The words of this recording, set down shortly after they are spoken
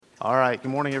All right, good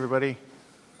morning, everybody.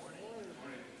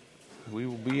 We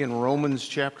will be in Romans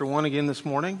chapter 1 again this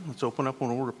morning. Let's open up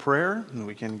one word of prayer, and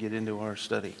we can get into our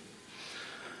study.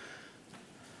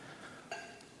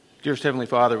 Dearest Heavenly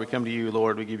Father, we come to you,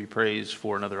 Lord. We give you praise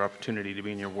for another opportunity to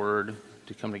be in your word,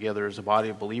 to come together as a body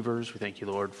of believers. We thank you,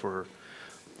 Lord, for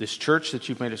this church that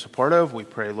you've made us a part of. We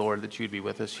pray, Lord, that you'd be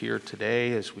with us here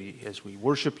today as we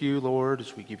worship you, Lord,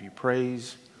 as we give you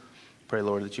praise. Pray,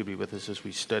 Lord, that you'd be with us as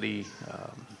we study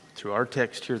through our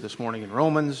text here this morning in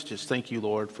Romans. Just thank you,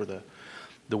 Lord, for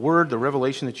the word, the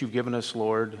revelation that you've given us,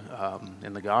 Lord,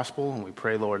 in the gospel. And we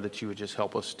pray, Lord, that you would just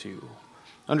help us to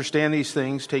understand these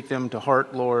things, take them to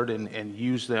heart, Lord, and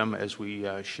use them as we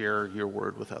share your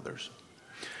word with others.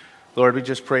 Lord, we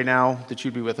just pray now that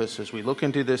you'd be with us as we look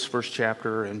into this first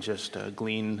chapter and just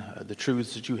glean the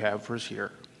truths that you have for us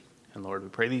here. And Lord, we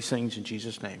pray these things in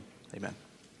Jesus' name. Amen.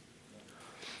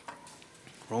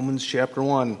 Romans chapter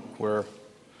 1, we're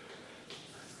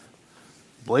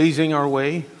blazing our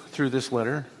way through this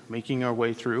letter, making our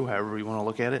way through, however you want to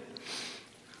look at it.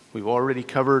 We've already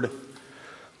covered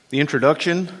the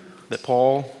introduction that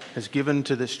Paul has given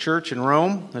to this church in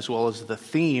Rome, as well as the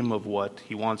theme of what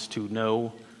he wants them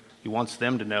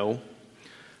to know,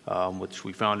 which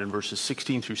we found in verses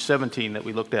 16 through 17 that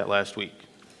we looked at last week.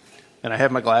 And I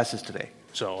have my glasses today,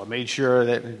 so I made sure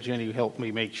that Jenny helped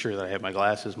me make sure that I have my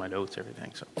glasses, my notes,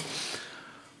 everything. So,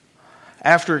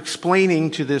 after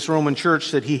explaining to this Roman church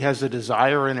that he has a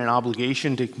desire and an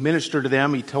obligation to minister to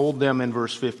them, he told them in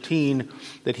verse 15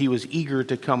 that he was eager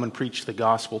to come and preach the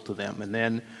gospel to them. And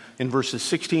then in verses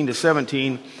 16 to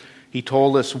 17, he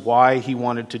told us why he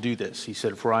wanted to do this. He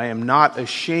said, "For I am not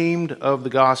ashamed of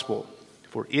the gospel,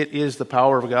 for it is the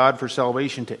power of God for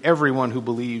salvation to everyone who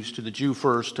believes, to the Jew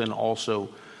first and also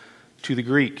to the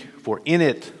Greek. For in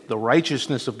it the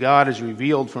righteousness of God is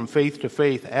revealed from faith to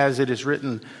faith, as it is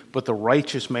written, but the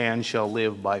righteous man shall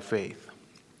live by faith."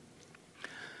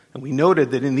 And we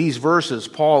noted that in these verses,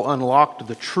 Paul unlocked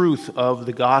the truth of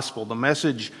the gospel, the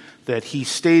message that he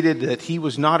stated that he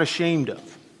was not ashamed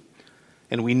of.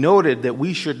 And we noted that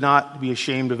we should not be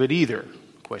ashamed of it either.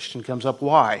 The question comes up,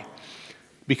 why?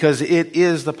 Because it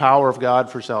is the power of God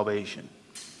for salvation.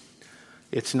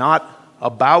 It's not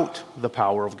about the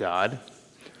power of God.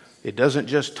 It doesn't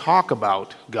just talk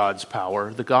about God's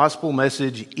power. The gospel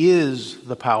message is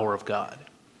the power of God.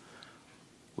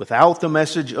 Without the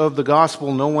message of the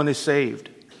gospel, no one is saved.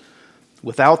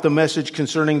 Without the message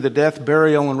concerning the death,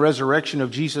 burial, and resurrection of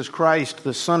Jesus Christ,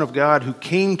 the Son of God, who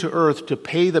came to earth to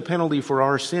pay the penalty for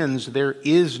our sins, there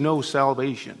is no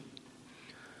salvation.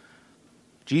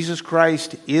 Jesus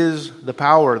Christ is the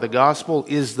power. The gospel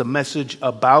is the message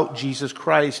about Jesus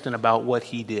Christ and about what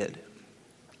he did.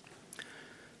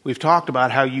 We've talked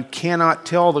about how you cannot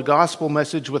tell the gospel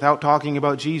message without talking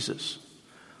about Jesus.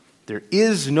 There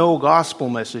is no gospel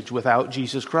message without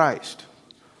Jesus Christ.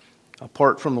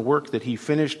 Apart from the work that he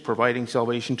finished providing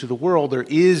salvation to the world, there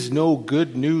is no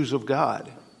good news of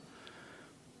God.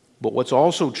 But what's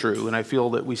also true, and I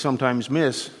feel that we sometimes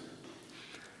miss,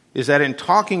 is that in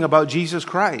talking about Jesus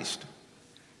Christ,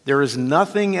 there is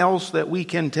nothing else that we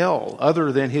can tell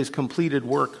other than his completed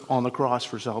work on the cross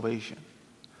for salvation.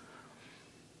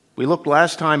 We looked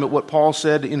last time at what Paul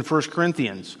said in 1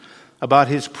 Corinthians about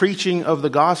his preaching of the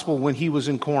gospel when he was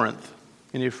in Corinth.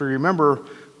 And if you remember,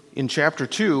 in chapter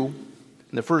 2,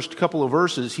 in the first couple of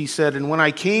verses, he said, "And when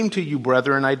I came to you,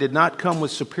 brethren, I did not come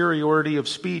with superiority of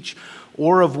speech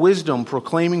or of wisdom,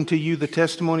 proclaiming to you the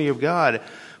testimony of God.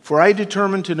 For I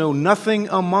determined to know nothing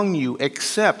among you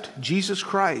except Jesus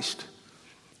Christ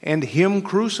and him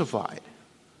crucified."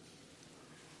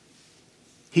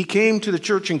 He came to the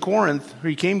church in Corinth, or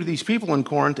he came to these people in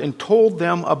Corinth and told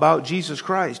them about Jesus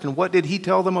Christ. And what did he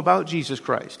tell them about Jesus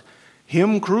Christ?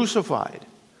 Him crucified.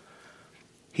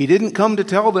 He didn't come to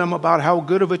tell them about how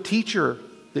good of a teacher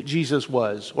that Jesus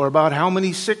was, or about how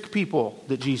many sick people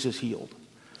that Jesus healed.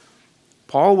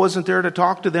 Paul wasn't there to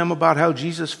talk to them about how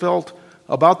Jesus felt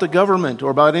about the government or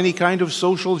about any kind of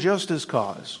social justice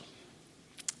cause.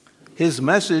 His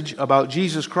message about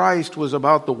Jesus Christ was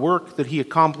about the work that he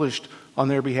accomplished on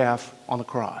their behalf on the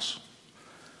cross.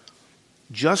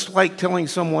 Just like telling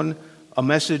someone a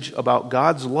message about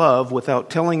God's love without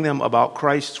telling them about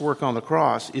Christ's work on the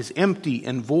cross is empty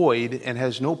and void and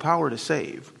has no power to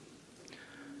save,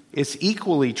 it's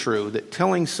equally true that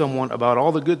telling someone about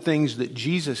all the good things that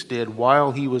Jesus did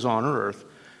while he was on earth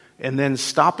and then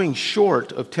stopping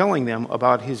short of telling them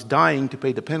about his dying to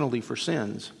pay the penalty for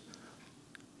sins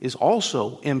is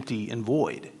also empty and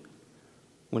void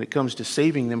when it comes to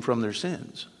saving them from their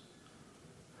sins.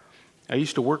 I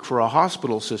used to work for a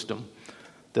hospital system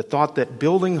that thought that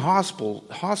building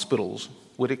hospitals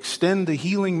would extend the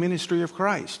healing ministry of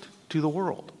Christ to the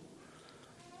world.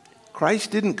 Christ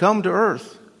didn't come to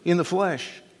earth in the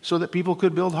flesh so that people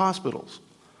could build hospitals.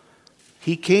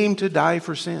 He came to die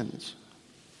for sins.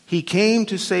 He came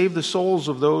to save the souls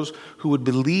of those who would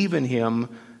believe in him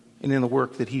and in the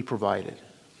work that he provided.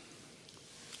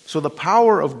 So the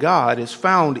power of God is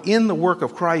found in the work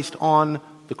of Christ on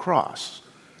the cross.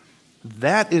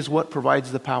 That is what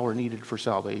provides the power needed for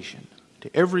salvation.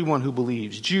 To everyone who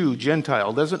believes, Jew,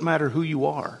 Gentile, doesn't matter who you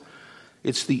are.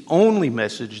 It's the only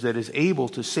message that is able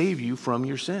to save you from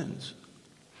your sins.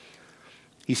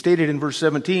 He stated in verse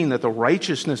 17 that the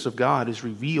righteousness of God is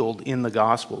revealed in the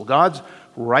gospel. God's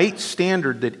right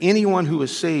standard that anyone who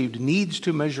is saved needs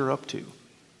to measure up to.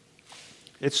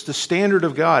 It's the standard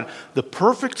of God, the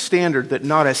perfect standard that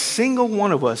not a single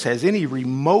one of us has any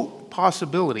remote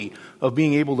possibility of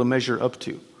being able to measure up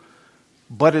to.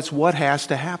 But it's what has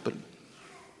to happen.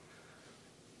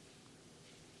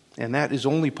 And that is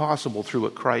only possible through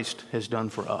what Christ has done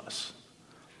for us.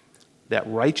 That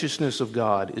righteousness of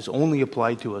God is only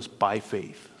applied to us by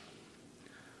faith.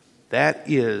 That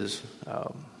is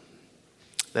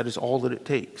all that it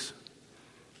takes.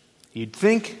 You'd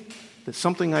think that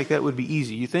something like that would be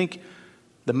easy. You think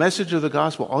the message of the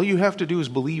gospel, all you have to do is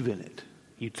believe in it.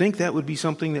 You'd think that would be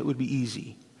something that would be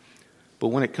easy. But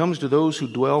when it comes to those who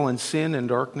dwell in sin and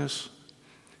darkness,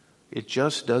 it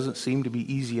just doesn't seem to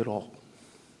be easy at all.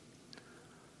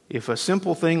 If a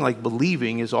simple thing like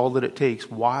believing is all that it takes,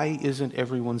 why isn't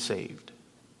everyone saved?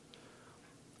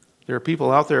 There are people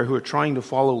out there who are trying to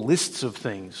follow lists of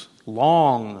things,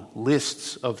 long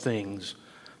lists of things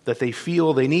that they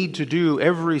feel they need to do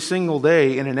every single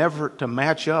day in an effort to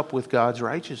match up with God's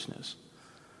righteousness.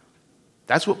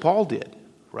 That's what Paul did,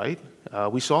 right?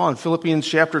 We saw in Philippians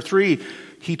chapter 3,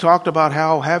 he talked about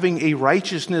how having a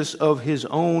righteousness of his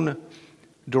own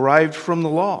derived from the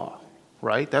law.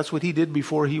 Right? That's what he did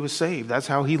before he was saved. That's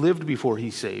how he lived before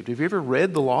he saved. Have you ever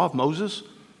read the law of Moses?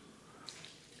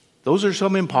 Those are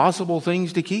some impossible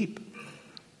things to keep.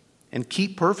 And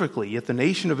keep perfectly. Yet the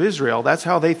nation of Israel, that's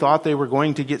how they thought they were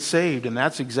going to get saved. And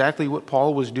that's exactly what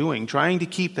Paul was doing. Trying to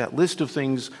keep that list of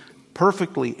things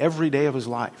perfectly every day of his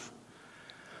life.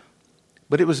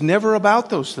 But it was never about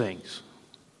those things.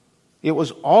 It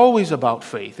was always about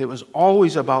faith. It was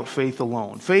always about faith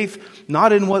alone. Faith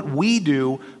not in what we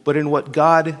do, but in what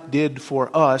God did for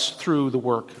us through the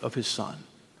work of his Son.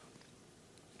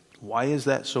 Why is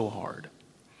that so hard?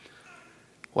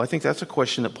 Well, I think that's a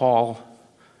question that Paul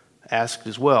asked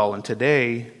as well. And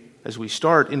today, as we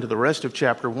start into the rest of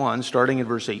chapter 1, starting in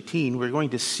verse 18, we're going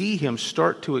to see him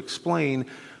start to explain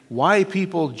why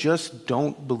people just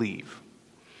don't believe.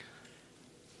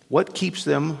 What keeps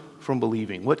them from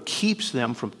believing? What keeps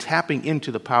them from tapping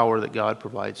into the power that God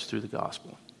provides through the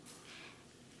gospel?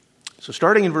 So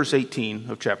starting in verse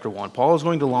 18 of chapter 1, Paul is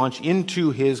going to launch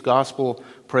into his gospel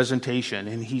presentation,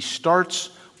 and he starts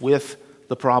with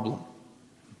the problem.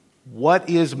 What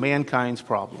is mankind's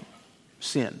problem?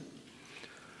 Sin.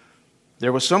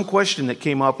 There was some question that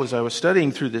came up as I was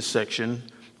studying through this section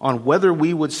on whether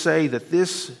we would say that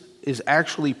this is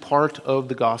actually part of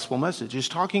the gospel message. Is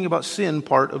talking about sin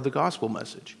part of the gospel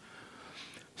message?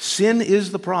 Sin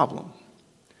is the problem.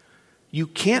 You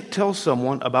can't tell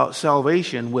someone about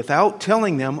salvation without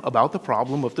telling them about the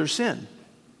problem of their sin.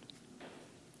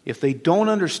 If they don't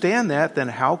understand that, then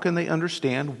how can they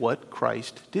understand what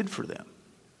Christ did for them?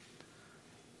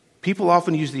 People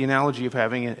often use the analogy of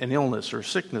having an illness or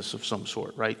sickness of some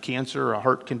sort, right? Cancer or a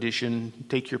heart condition,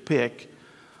 take your pick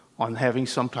on having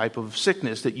some type of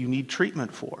sickness that you need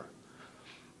treatment for.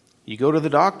 You go to the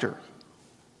doctor.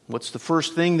 What's the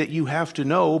first thing that you have to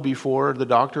know before the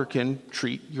doctor can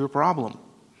treat your problem?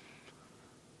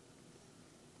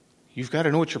 You've got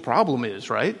to know what your problem is,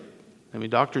 right? I mean,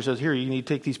 doctor says, here, you need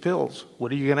to take these pills.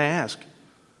 What are you going to ask?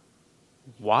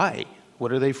 Why?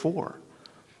 What are they for?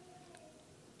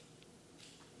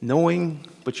 Knowing,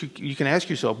 but you can ask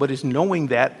yourself, but is knowing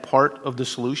that part of the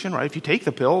solution, right? If you take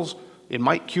the pills, it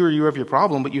might cure you of your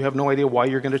problem, but you have no idea why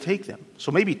you're going to take them.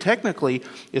 So maybe technically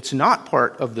it's not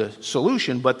part of the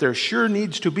solution, but there sure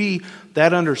needs to be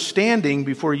that understanding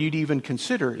before you'd even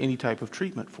consider any type of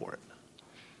treatment for it.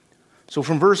 So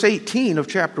from verse 18 of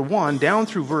chapter 1 down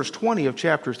through verse 20 of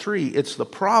chapter 3, it's the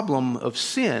problem of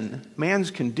sin,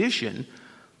 man's condition,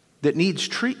 that needs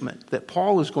treatment that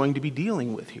Paul is going to be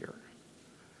dealing with here.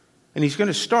 And he's going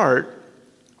to start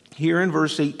here in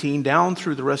verse 18 down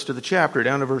through the rest of the chapter,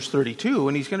 down to verse 32,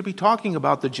 and he's going to be talking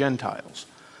about the Gentiles.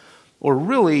 Or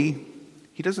really,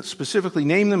 he doesn't specifically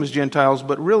name them as Gentiles,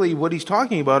 but really what he's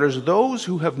talking about is those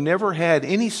who have never had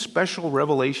any special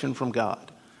revelation from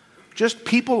God. Just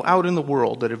people out in the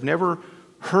world that have never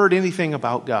heard anything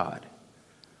about God.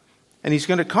 And he's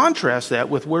going to contrast that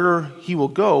with where he will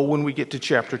go when we get to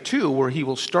chapter 2, where he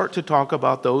will start to talk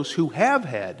about those who have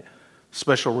had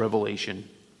special revelation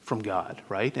from God,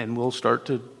 right? And we'll start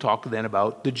to talk then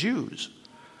about the Jews.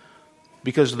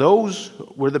 Because those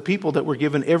were the people that were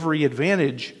given every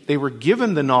advantage. They were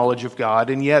given the knowledge of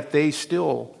God, and yet they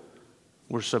still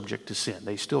were subject to sin.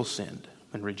 They still sinned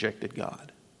and rejected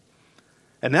God.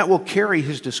 And that will carry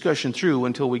his discussion through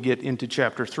until we get into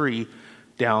chapter 3,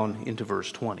 down into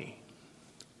verse 20.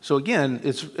 So again,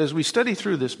 as we study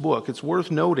through this book, it's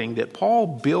worth noting that Paul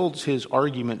builds his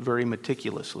argument very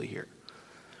meticulously here.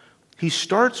 He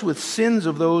starts with sins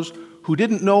of those who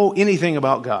didn't know anything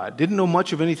about God, didn't know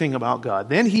much of anything about God.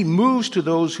 Then he moves to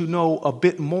those who know a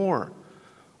bit more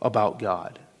about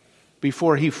God,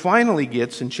 before he finally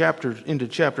gets into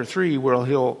chapter 3,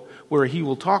 where he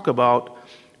will talk about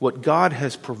what God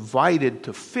has provided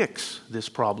to fix this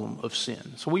problem of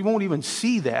sin. So we won't even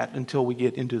see that until we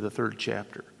get into the 3rd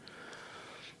chapter.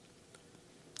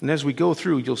 And as we go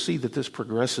through, you'll see that this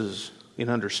progresses in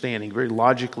understanding very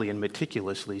logically and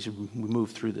meticulously as we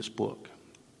move through this book.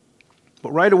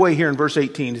 But right away here in verse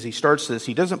 18, as he starts this,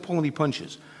 he doesn't pull any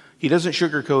punches. He doesn't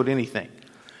sugarcoat anything.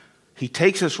 He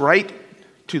takes us right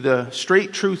to the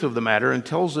straight truth of the matter and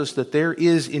tells us that there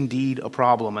is indeed a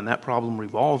problem, and that problem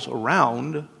revolves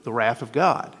around the wrath of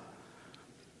God.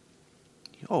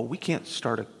 Oh, we can't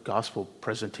start a gospel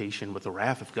presentation with the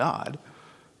wrath of God.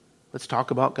 Let's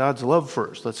talk about God's love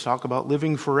first. Let's talk about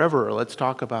living forever. Let's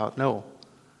talk about... No,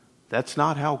 that's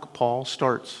not how Paul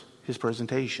starts his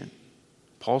presentation.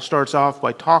 Paul starts off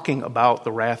by talking about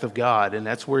the wrath of God, and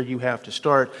that's where you have to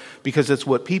start, because it's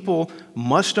what people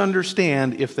must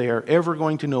understand if they are ever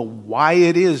going to know why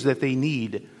it is that they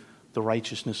need the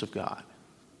righteousness of God.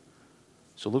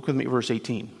 So look with me at verse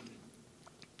 18.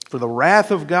 For the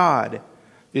wrath of God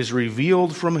is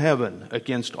revealed from heaven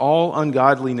against all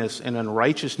ungodliness and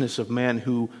unrighteousness of men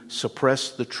who suppress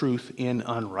the truth in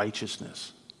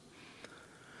unrighteousness.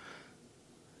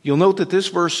 You'll note that this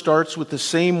verse starts with the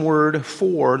same word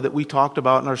for that we talked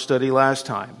about in our study last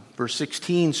time. Verse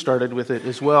 16 started with it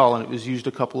as well, and it was used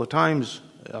a couple of times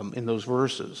in those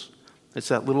verses. It's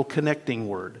that little connecting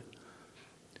word.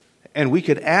 And we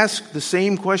could ask the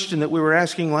same question that we were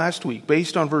asking last week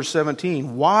based on verse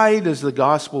 17. Why does the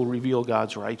gospel reveal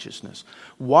God's righteousness?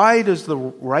 Why does the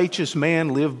righteous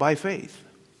man live by faith?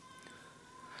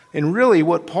 And really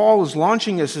what Paul is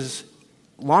launching us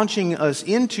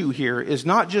into here is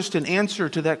not just an answer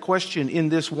to that question in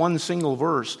this one single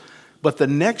verse, but the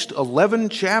next 11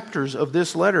 chapters of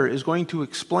this letter is going to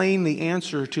explain the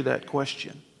answer to that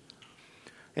question.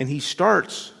 And he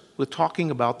starts with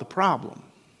talking about the problem,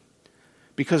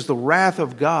 because the wrath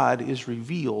of God is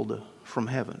revealed from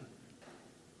heaven.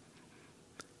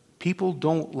 People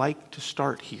don't like to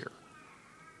start here,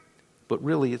 but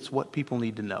really it's what people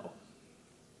need to know.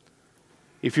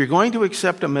 If you're going to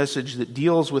accept a message that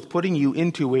deals with putting you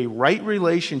into a right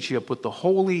relationship with the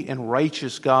holy and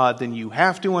righteous God, then you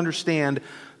have to understand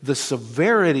the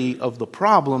severity of the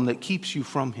problem that keeps you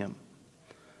from Him.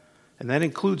 And that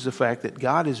includes the fact that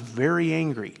God is very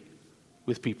angry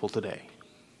with people today.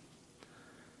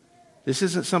 This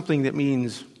isn't something that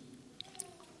means,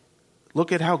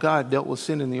 look at how God dealt with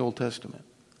sin in the Old Testament.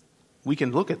 We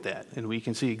can look at that and we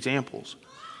can see examples.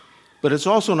 But it's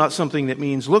also not something that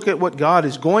means, look at what God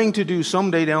is going to do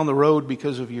someday down the road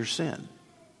because of your sin.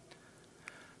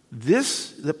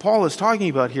 This that Paul is talking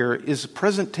about here is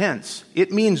present tense.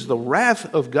 It means the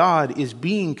wrath of God is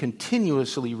being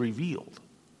continuously revealed.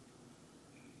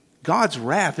 God's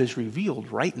wrath is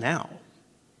revealed right now.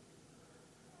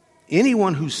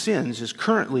 Anyone who sins is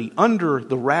currently under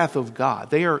the wrath of God.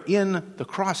 They are in the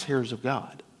crosshairs of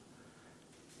God.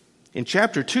 In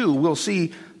chapter 2, we'll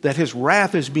see that His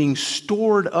wrath is being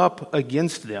stored up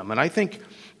against them. And I think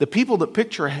the people that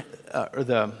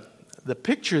the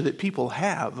picture that people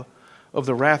have of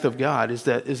the wrath of God is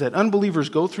that unbelievers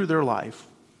go through their life,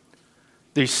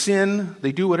 they sin,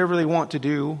 they do whatever they want to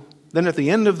do. Then at the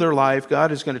end of their life,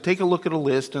 God is going to take a look at a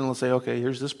list and He'll say, okay,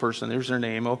 here's this person, there's their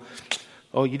name.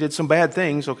 Oh, you did some bad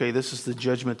things. Okay, this is the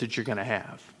judgment that you're going to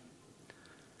have.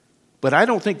 But I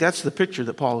don't think that's the picture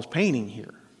that Paul is painting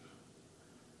here.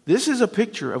 This is a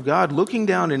picture of God looking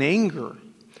down in anger,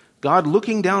 God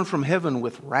looking down from heaven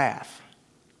with wrath.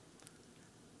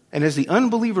 And as the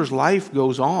unbeliever's life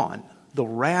goes on, the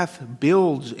wrath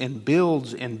builds and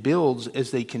builds and builds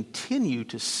as they continue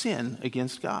to sin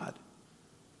against God.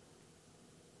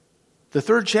 The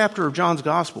 3rd chapter of John's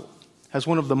Gospel has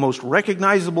one of the most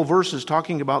recognizable verses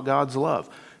talking about God's love.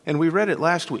 And we read it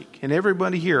last week. And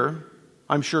everybody here,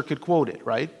 I'm sure, could quote it,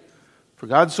 right? For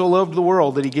God so loved the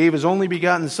world that he gave his only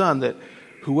begotten Son, that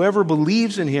whoever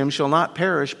believes in him shall not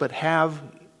perish but have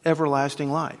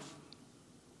everlasting life.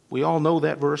 We all know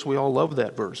that verse. We all love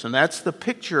that verse. And that's the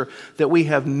picture that we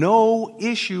have no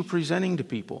issue presenting to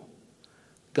people.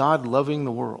 God loving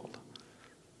the world.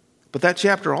 But that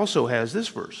chapter also has this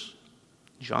verse,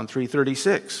 John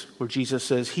 3:36, where Jesus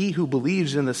says, "He who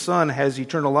believes in the Son has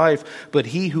eternal life, but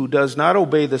he who does not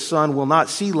obey the Son will not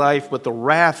see life, but the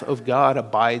wrath of God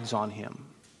abides on him."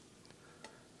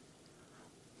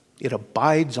 It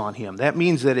abides on him. That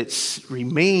means that it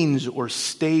remains or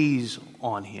stays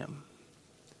on him.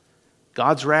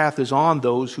 God's wrath is on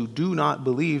those who do not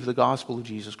believe the gospel of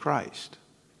Jesus Christ.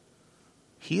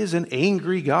 He is an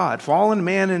angry God. Fallen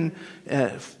man,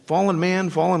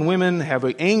 fallen women have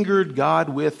angered God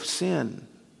with sin.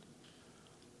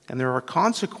 And there are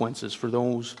consequences for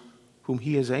those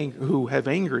who have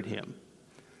angered him,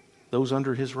 those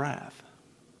under his wrath.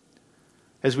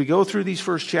 As we go through these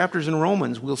first chapters in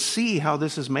Romans, we'll see how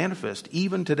this is manifest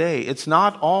even today. It's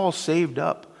not all saved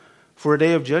up for a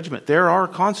day of judgment. There are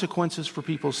consequences for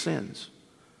people's sins.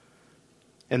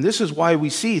 And this is why we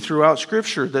see throughout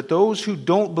Scripture that those who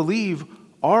don't believe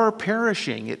are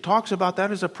perishing. It talks about that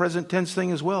as a present tense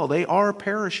thing as well. They are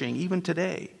perishing even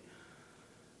today.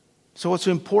 So it's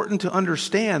important to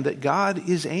understand that God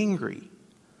is angry.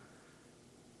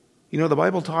 You know, the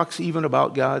Bible talks even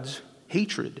about God's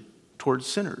hatred towards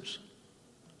sinners.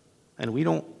 And we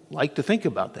don't like to think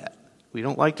about that. We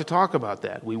don't like to talk about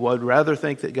that. We would rather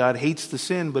think that God hates the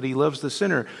sin, but he loves the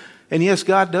sinner. And yes,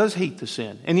 God does hate the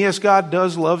sin. And yes, God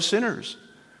does love sinners.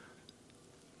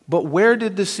 But where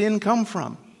did the sin come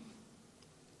from?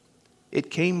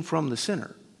 It came from the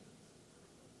sinner.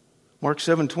 Mark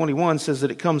 7:21 says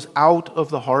that it comes out of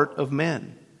the heart of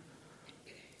men.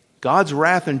 God's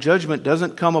wrath and judgment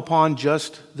doesn't come upon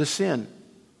just the sin.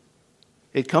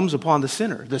 It comes upon the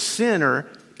sinner. The sinner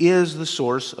is the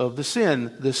source of the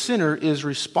sin. The sinner is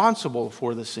responsible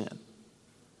for the sin.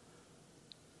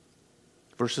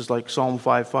 Verses like Psalm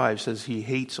 5:5 says he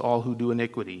hates all who do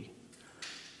iniquity.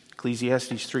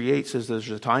 Ecclesiastes 3:8 says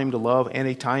there's a time to love and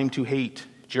a time to hate.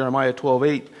 Jeremiah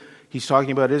 12:8, he's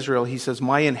talking about Israel. He says,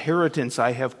 "My inheritance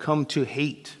I have come to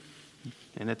hate,"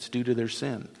 and it's due to their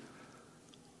sin.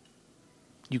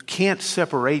 You can't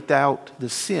separate out the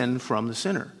sin from the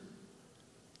sinner.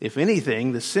 If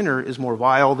anything, the sinner is more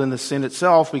vile than the sin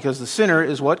itself, because the sinner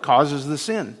is what causes the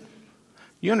sin.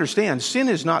 You understand, sin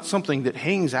is not something that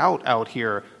hangs out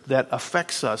here that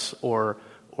affects us or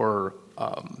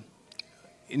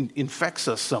infects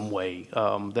us some way,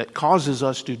 that causes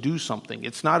us to do something.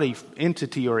 It's not an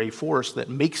entity or a force that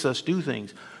makes us do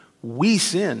things. We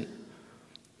sin.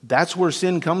 That's where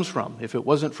sin comes from. If it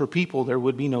wasn't for people, there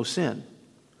would be no sin.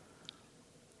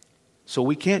 So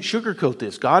we can't sugarcoat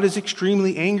this. God is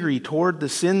extremely angry toward the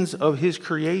sins of his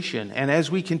creation. And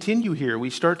as we continue here, we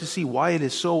start to see why it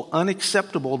is so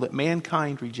unacceptable that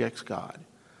mankind rejects God.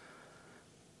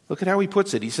 Look at how he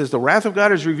puts it. He says, "The wrath of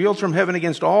God is revealed from heaven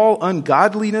against all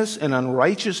ungodliness and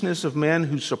unrighteousness of men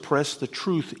who suppress the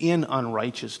truth in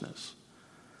unrighteousness."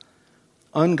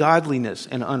 Ungodliness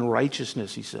and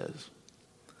unrighteousness, he says.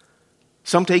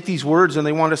 Some take these words and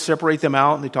they want to separate them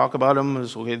out, and they talk about them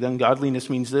as, okay, then godliness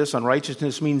means this,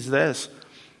 unrighteousness means this.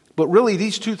 But really,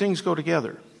 these two things go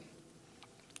together.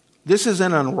 This is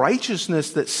an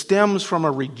unrighteousness that stems from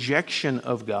a rejection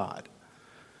of God.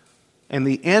 And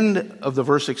the end of the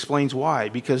verse explains why.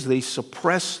 Because they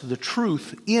suppress the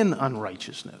truth in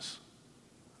unrighteousness.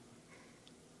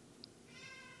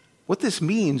 What this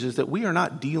means is that we are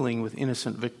not dealing with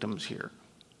innocent victims here.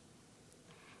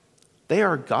 They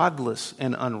are godless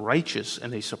and unrighteous,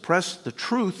 and they suppress the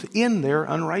truth in their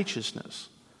unrighteousness.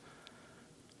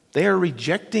 They are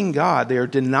rejecting God. They are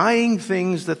denying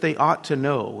things that they ought to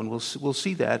know. And we'll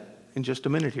see that in just a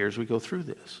minute here as we go through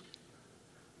this.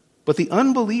 But the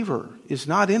unbeliever is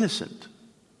not innocent.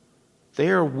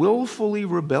 They are willfully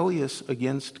rebellious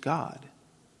against God.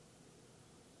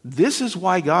 This is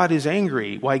why God is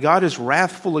angry, why God is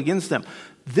wrathful against them.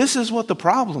 This is what the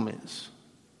problem is.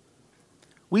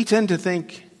 We tend to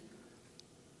think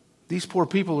these poor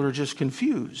people are just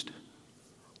confused.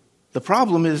 The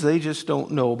problem is they just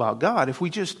don't know about God. If we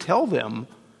just tell them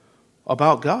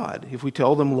about God, if we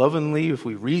tell them lovingly, if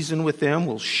we reason with them,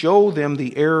 we'll show them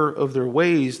the error of their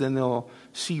ways, then they'll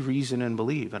see reason and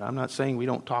believe. And I'm not saying we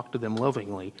don't talk to them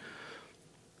lovingly,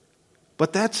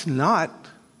 but that's not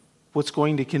what's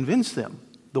going to convince them.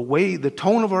 The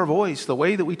tone of our voice, the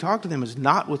way that we talk to them is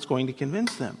not what's going to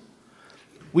convince them.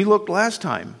 We looked last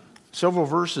time, several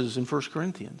verses in 1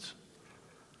 Corinthians.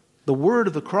 The word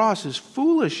of the cross is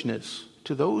foolishness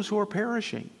to those who are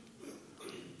perishing.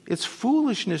 It's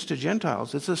foolishness to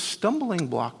Gentiles. It's a stumbling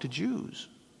block to Jews.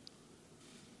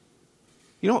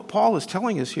 You know what Paul is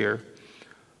telling us here?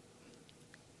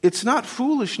 It's not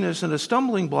foolishness and a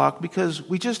stumbling block because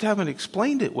we just haven't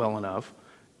explained it well enough.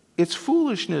 It's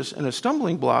foolishness and a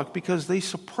stumbling block because they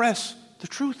suppress the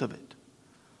truth of it.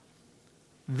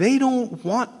 They don't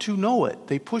want to know it.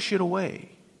 They push it away.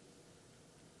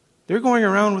 They're going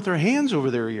around with their hands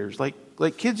over their ears like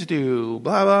kids do,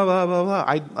 blah, blah, blah, blah,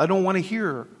 blah. I don't want to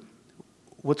hear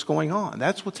what's going on.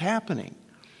 That's what's happening.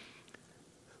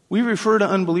 We refer to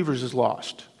unbelievers as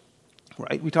lost,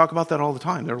 right? We talk about that all the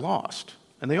time. They're lost,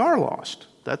 and they are lost.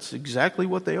 That's exactly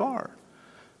what they are.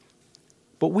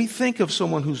 But we think of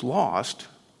someone who's lost,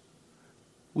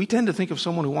 we tend to think of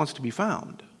someone who wants to be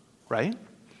found, right?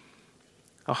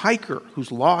 A hiker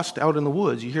who's lost out in the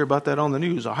woods, you hear about that on the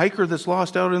news. A hiker that's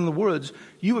lost out in the woods,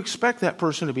 you expect that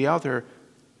person to be out there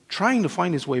trying to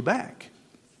find his way back.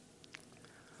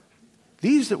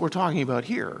 These that we're talking about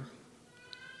here,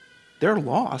 they're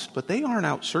lost, but they aren't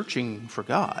out searching for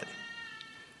God.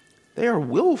 They are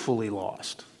willfully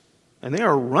lost. And they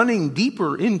are running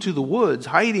deeper into the woods,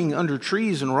 hiding under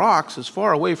trees and rocks as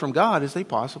far away from God as they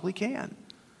possibly can.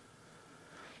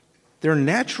 Their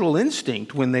natural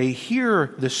instinct when they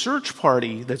hear the search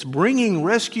party that's bringing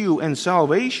rescue and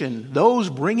salvation, those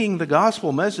bringing the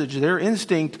gospel message, their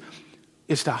instinct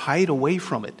is to hide away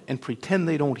from it and pretend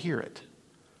they don't hear it.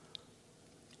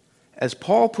 As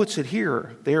Paul puts it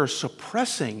here, they are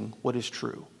suppressing what is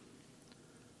true,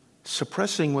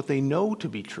 suppressing what they know to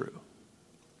be true.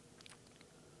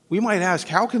 We might ask,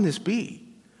 how can this be?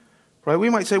 Right? We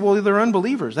might say, well, they're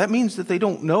unbelievers. That means that they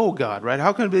don't know God, right?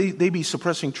 How can they be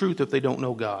suppressing truth if they don't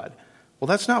know God? Well,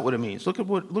 that's not what it means. Look at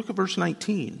verse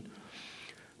 19.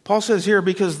 Paul says here,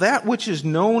 because that which is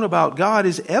known about God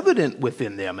is evident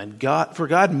within them, and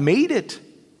God made it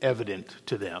evident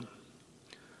to them.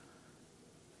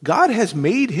 God has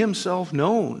made himself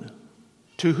known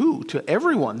to who? To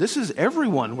everyone. This is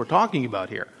everyone we're talking about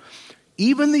here.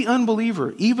 Even the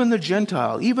unbeliever, even the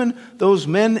Gentile, even those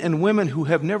men and women who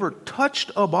have never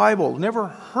touched a Bible, never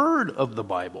heard of the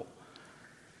Bible.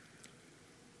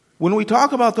 When we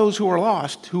talk about those who are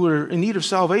lost, who are in need of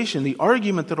salvation, the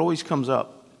argument that always comes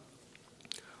up,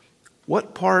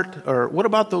 what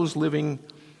about those living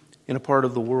in a part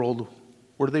of the world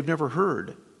where they've never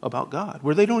heard about God,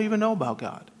 where they don't even know about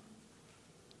God?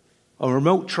 A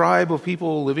remote tribe of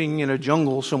people living in a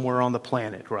jungle somewhere on the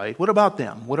planet, right? What about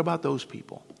them? What about those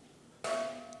people?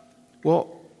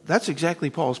 Well, that's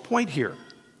exactly Paul's point here.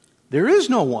 There is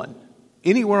no one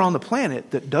anywhere on the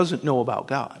planet that doesn't know about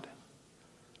God.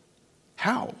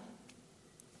 How?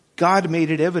 God made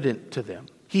it evident to them.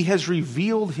 He has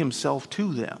revealed himself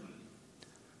to them.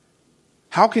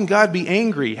 How can God be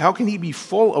angry? How can he be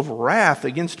full of wrath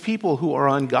against people who are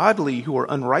ungodly, who are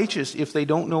unrighteous, if they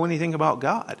don't know anything about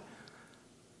God?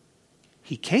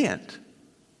 He can't.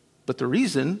 But the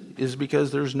reason is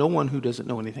because there's no one who doesn't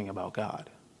know anything about God.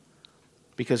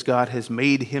 Because God has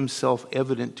made himself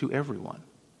evident to everyone.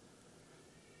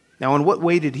 Now, in what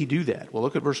way did he do that? Well,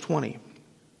 look at verse 20.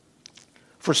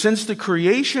 For since the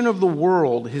creation of the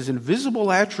world, his invisible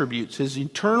attributes, his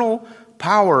eternal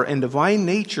power and divine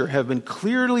nature have been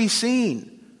clearly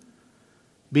seen,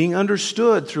 being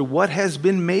understood through what has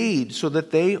been made, so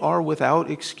that they are without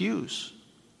excuse.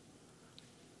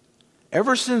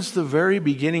 Ever since the very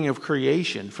beginning of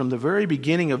creation, from the very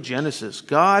beginning of Genesis,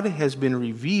 God has been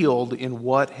revealed in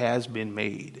what has been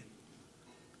made.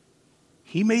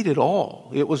 He made it all.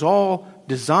 It was all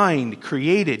designed,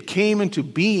 created, came into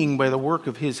being by the work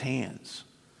of his hands.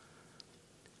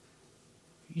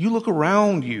 You look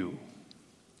around you.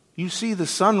 You see the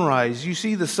sunrise, you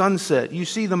see the sunset, you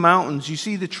see the mountains, you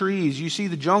see the trees, you see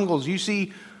the jungles, you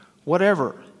see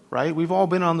whatever. Right? We've all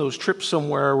been on those trips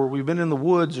somewhere where we've been in the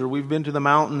woods, or we've been to the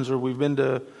mountains, or we've been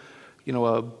to,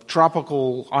 a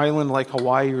tropical island like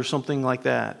Hawaii or something like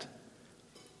that.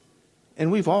 And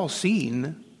we've all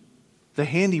seen the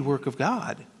handiwork of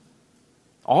God.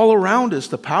 All around us,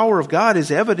 the power of God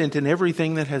is evident in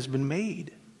everything that has been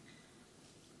made.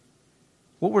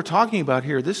 What we're talking about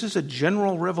here, this is a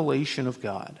general revelation of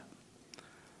God.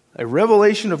 A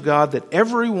revelation of God that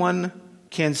everyone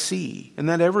can see, and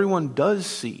that everyone does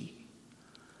see.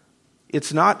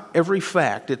 It's not every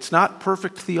fact. It's not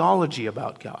perfect theology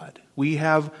about God. We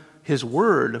have his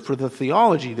word for the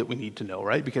theology that we need to know,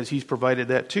 right? Because he's provided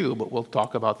that too, but we'll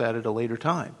talk about that at a later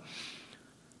time.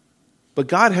 But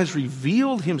God has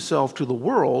revealed himself to the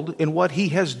world in what he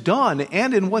has done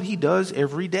and in what he does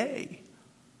every day.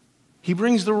 He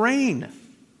brings the rain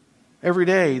every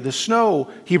day, the snow,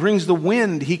 he brings the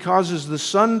wind, he causes the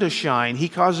sun to shine, he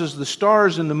causes the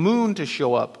stars and the moon to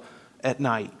show up at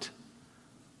night.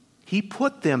 He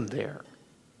put them there.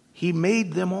 He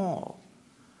made them all.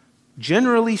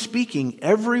 Generally speaking,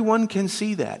 everyone can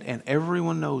see that, and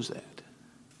everyone knows that.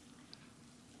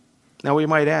 Now we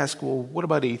might ask, well, what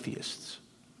about atheists?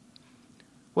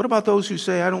 What about those who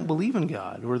say, I don't believe in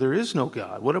God, or there is no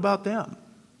God? What about them?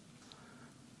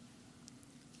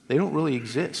 They don't really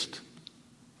exist.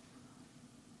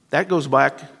 That goes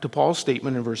back to Paul's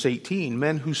statement in verse 18,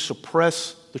 men who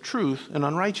suppress the truth in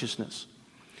unrighteousness.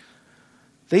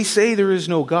 They say there is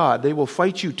no God. They will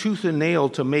fight you tooth and nail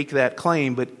to make that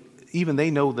claim, but even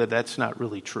they know that that's not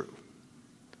really true.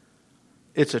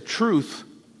 It's a truth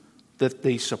that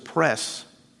they suppress.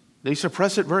 They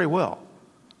suppress it very well.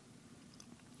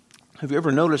 Have you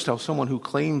ever noticed how someone who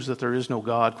claims that there is no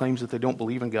God, claims that they don't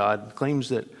believe in God, claims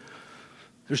that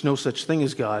there's no such thing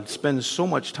as God, spends so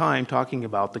much time talking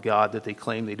about the God that they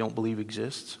claim they don't believe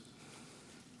exists?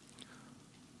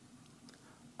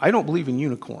 I don't believe in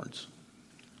unicorns.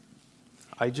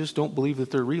 I just don't believe that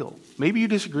they're real. Maybe you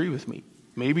disagree with me.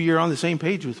 Maybe you're on the same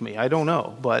page with me. I don't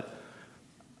know. But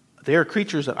they are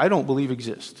creatures that I don't believe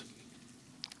exist.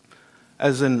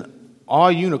 As an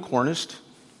unicornist,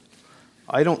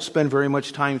 I don't spend very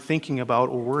much time thinking about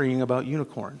or worrying about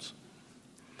unicorns.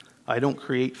 I don't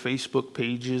create Facebook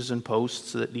pages and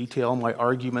posts that detail my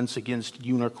arguments against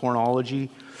unicornology.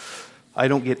 I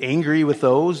don't get angry with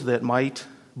those that might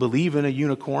believe in a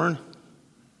unicorn.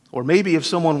 Or maybe if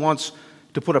someone wants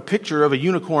to put a picture of a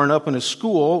unicorn up in a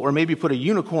school, or maybe put a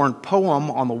unicorn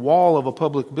poem on the wall of a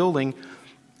public building,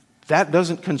 that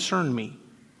doesn't concern me.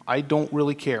 I don't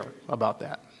really care about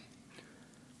that.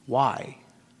 Why?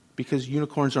 Because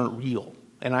unicorns aren't real.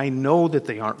 And I know that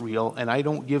they aren't real, and I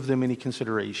don't give them any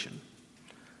consideration.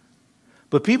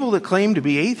 But people that claim to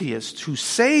be atheists, who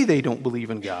say they don't believe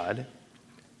in God,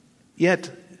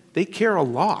 yet they care a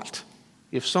lot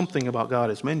if something about God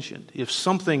is mentioned, if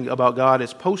something about God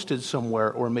is posted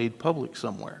somewhere or made public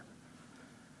somewhere.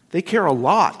 They care a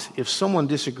lot if someone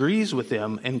disagrees with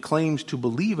them and claims to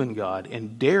believe in God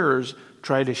and dares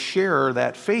try to share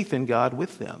that faith in God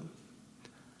with them.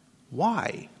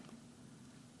 Why?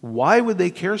 Why would they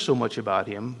care so much about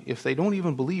him if they don't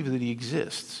even believe that he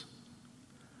exists?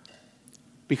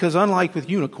 Because unlike with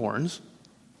unicorns,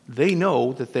 they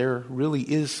know that there really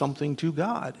is something to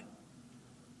God.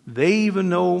 They even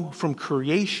know from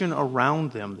creation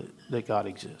around them that God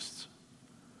exists.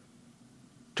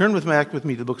 Turn back with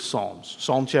me to the book of Psalms,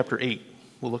 Psalm chapter 8.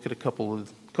 We'll look at a couple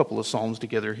of Psalms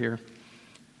together here.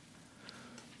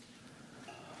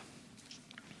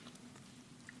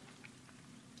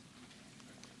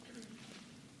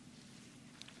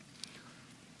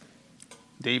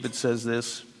 David says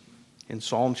this in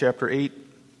Psalm chapter 8,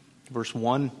 verse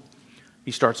 1. He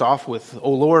starts off with,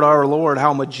 O Lord, our Lord,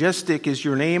 how majestic is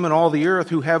your name in all the earth,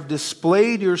 who have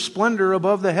displayed your splendor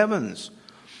above the heavens.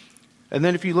 And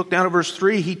then if you look down at verse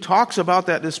 3, he talks about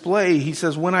that display. He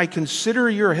says, when I consider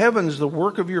your heavens, the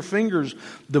work of your fingers,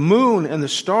 the moon and the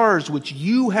stars which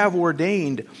you have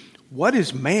ordained, what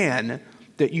is man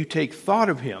that you take thought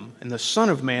of him, and the son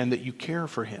of man that you care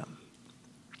for him?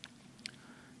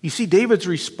 You see David's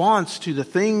response to the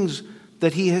things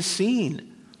that he has seen.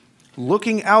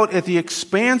 Looking out at the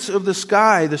expanse of the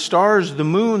sky, the stars, the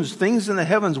moons, things in the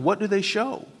heavens, what do they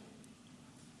show?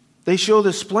 They show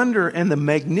the splendor and the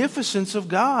magnificence of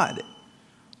God.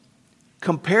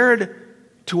 Compared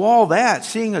to all that,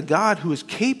 seeing a God who is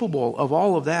capable of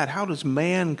all of that, how does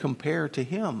man compare to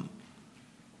him?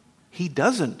 He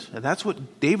doesn't. And that's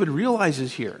what David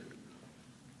realizes here.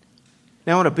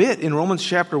 Now in a bit, in Romans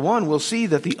chapter 1, we'll see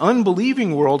that the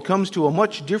unbelieving world comes to a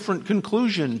much different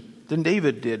conclusion than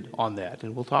David did on that.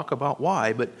 And we'll talk about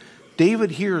why. But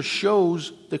David here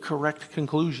shows the correct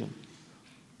conclusion.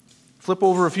 Flip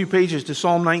over a few pages to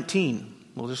Psalm 19.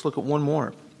 We'll just look at one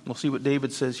more. We'll see what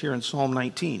David says here in Psalm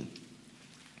 19.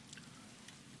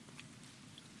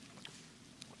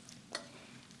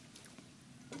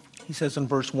 He says in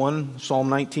verse 1, Psalm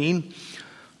 19,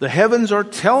 the heavens are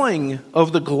telling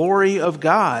of the glory of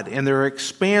God, and their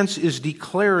expanse is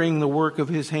declaring the work of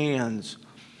his hands.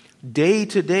 Day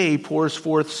to day pours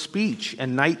forth speech,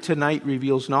 and night to night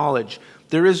reveals knowledge.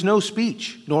 There is no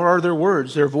speech, nor are there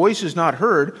words. Their voice is not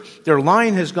heard. Their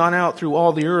line has gone out through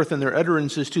all the earth, and their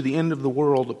utterances to the end of the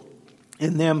world.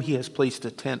 In them he has placed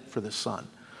a tent for the sun.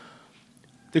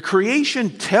 The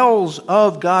creation tells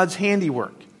of God's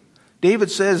handiwork.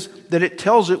 David says that it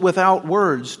tells it without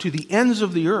words to the ends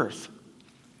of the earth.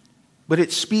 But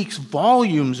it speaks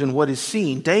volumes in what is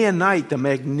seen. Day and night, the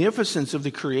magnificence of the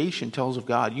creation tells of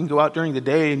God. You can go out during the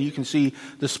day and you can see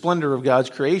the splendor of God's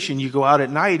creation. You go out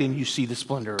at night and you see the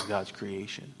splendor of God's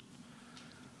creation.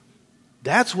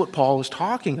 That's what Paul is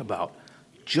talking about.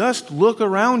 Just look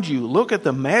around you. Look at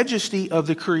the majesty of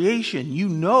the creation. You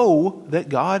know that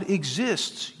God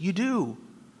exists. You do.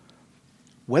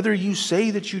 Whether you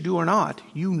say that you do or not,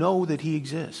 you know that He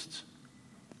exists.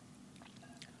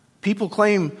 People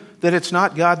claim that it's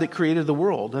not God that created the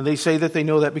world, and they say that they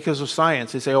know that because of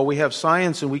science. They say, we have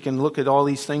science and we can look at all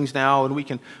these things now and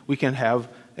we can have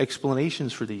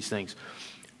explanations for these things.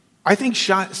 I think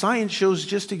science shows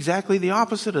just exactly the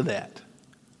opposite of that.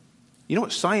 You know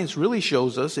what science really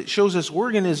shows us? It shows us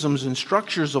organisms and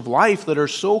structures of life that are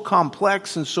so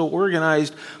complex and so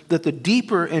organized that the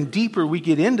deeper and deeper we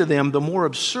get into them, the more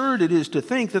absurd it is to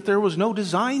think that there was no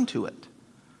design to it.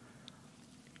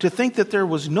 To think that there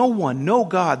was no one, no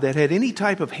God that had any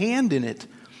type of hand in it.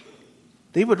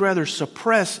 They would rather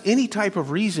suppress any type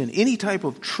of reason, any type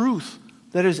of truth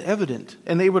that is evident.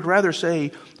 And they would rather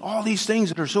say, all these things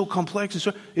that are so complex, and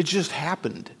so it just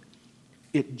happened.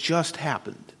 It just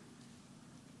happened.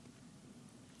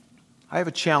 I have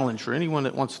a challenge for anyone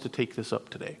that wants to take this up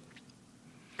today.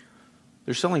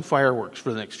 They're selling fireworks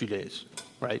for the next few days,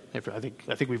 right? I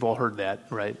think we've all heard that,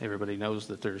 right? Everybody knows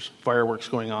that there's fireworks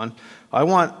going on. I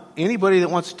want anybody that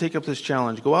wants to take up this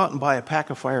challenge, go out and buy a pack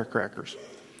of firecrackers.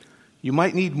 You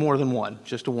might need more than one,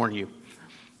 just to warn you.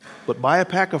 But buy a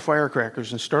pack of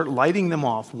firecrackers and start lighting them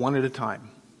off one at a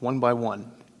time, one by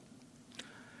one.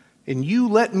 And you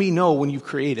let me know when you've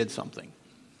created something.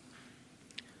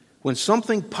 When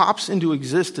something pops into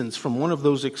existence from one of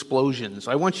those explosions,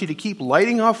 I want you to keep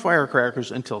lighting off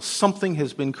firecrackers until something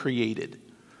has been created.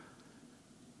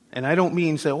 And I don't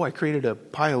mean say, I created a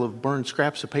pile of burned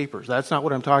scraps of papers. That's not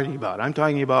what I'm talking about. I'm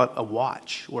talking about a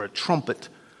watch or a trumpet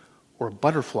or a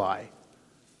butterfly.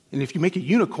 And if you make a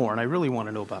unicorn, I really want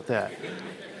to know about that.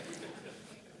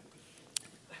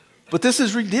 But this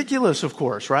is ridiculous, of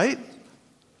course, right?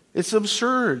 It's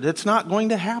absurd. It's not going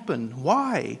to happen.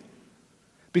 Why?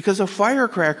 Because a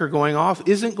firecracker going off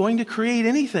isn't going to create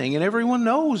anything, and everyone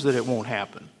knows that it won't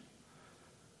happen.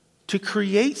 To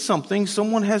create something,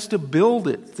 someone has to build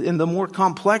it, and the more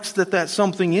complex that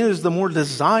something is, the more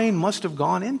design must have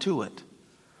gone into it.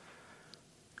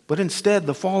 But instead,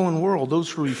 the fallen world,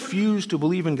 those who refuse to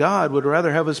believe in God, would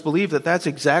rather have us believe that that's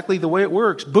exactly the way it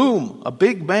works. Boom, a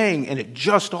big bang, and it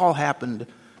just all happened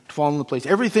to fall into place.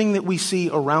 Everything that we see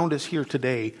around us here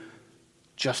today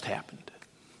just happened.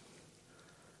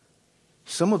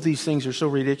 Some of these things are so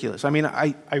ridiculous. I mean,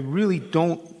 I really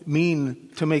don't mean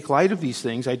to make light of these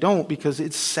things. I don't, because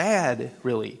it's sad,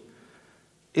 really.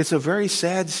 It's a very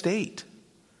sad state.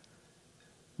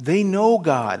 They know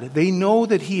God. They know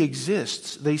that He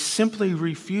exists. They simply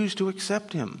refuse to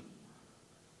accept Him.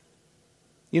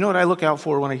 You know what I look out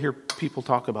for when I hear people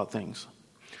talk about things?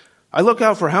 I look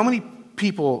out for how many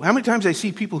times I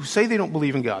see people who say they don't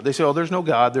believe in God. They say, there's no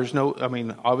God.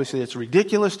 Obviously it's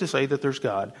ridiculous to say that there's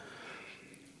God.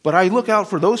 But I look out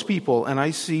for those people and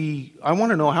I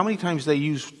want to know how many times they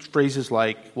use phrases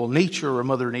like, nature or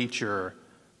Mother Nature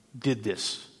did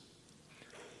this.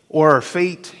 Or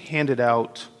fate handed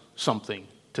out something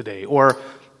today. Or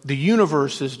the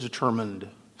universe has determined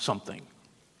something.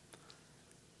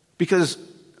 Because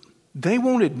they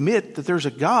won't admit that there's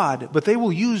a God, but they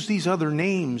will use these other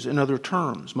names and other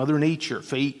terms. Mother Nature,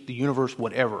 fate, the universe,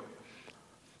 whatever.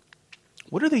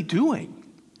 What are they doing?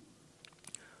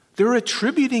 They're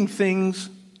attributing things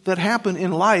that happen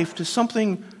in life to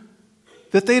something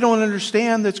that they don't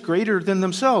understand that's greater than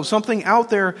themselves. Something out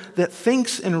there that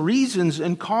thinks and reasons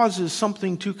and causes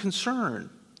something to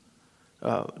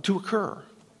occur.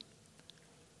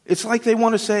 It's like they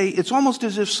want to say, it's almost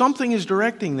as if something is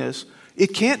directing this.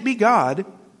 It can't be God.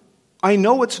 I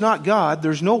know it's not God.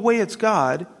 There's no way it's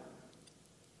God.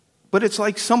 But it's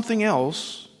like something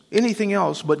else, anything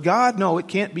else. But God, no, it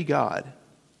can't be God.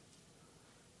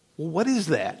 Well, what is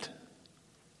that?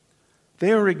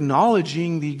 They are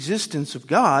acknowledging the existence of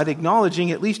God,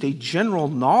 acknowledging at least a general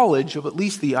knowledge of at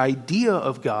least the idea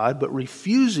of God, but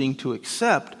refusing to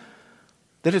accept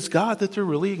that it's God that they're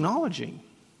really acknowledging.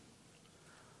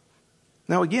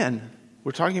 Now again,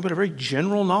 we're talking about a very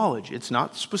general knowledge. It's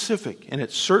not specific, and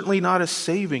it's certainly not a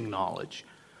saving knowledge.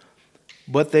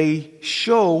 But they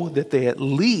show that they at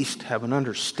least have an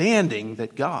understanding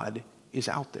that God is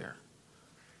out there.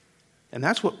 And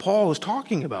that's what Paul is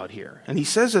talking about here. And he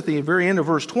says at the very end of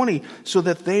verse 20, so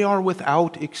that they are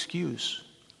without excuse.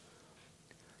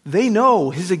 They know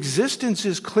His existence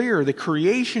is clear. The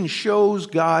creation shows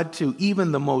God to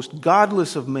even the most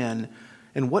godless of men.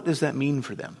 And what does that mean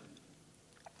for them?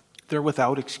 They're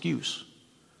without excuse.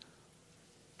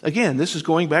 Again, this is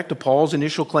going back to Paul's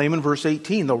initial claim in verse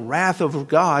 18. The wrath of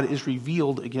God is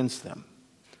revealed against them.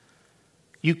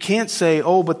 You can't say,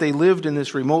 oh, but they lived in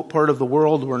this remote part of the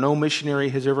world where no missionary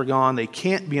has ever gone. They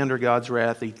can't be under God's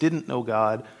wrath. They didn't know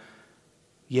God.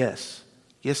 Yes,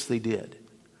 they did.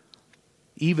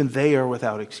 Even they are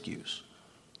without excuse.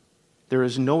 There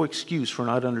is no excuse for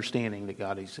not understanding that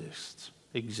God exists.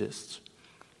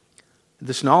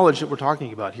 This knowledge that we're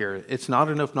talking about here, it's not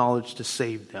enough knowledge to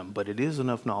save them, but it is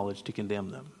enough knowledge to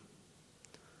condemn them.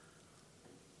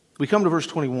 We come to verse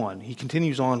 21. He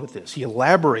continues on with this. He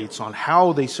elaborates on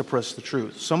how they suppress the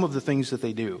truth, some of the things that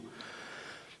they do.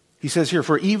 He says here,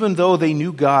 for even though they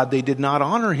knew God, they did not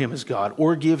honor him as God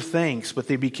or give thanks, but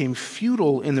they became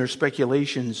futile in their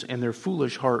speculations, and their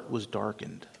foolish heart was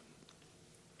darkened.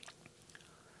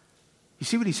 You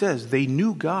see what he says? They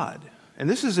knew God. And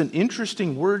this is an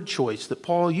interesting word choice that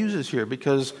Paul uses here,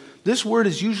 because this word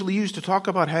is usually used to talk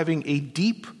about having a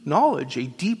deep knowledge, a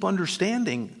deep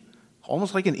understanding,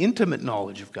 almost like an intimate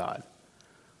knowledge of God.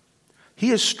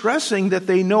 He is stressing that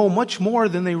they know much more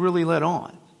than they really let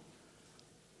on.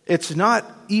 It's not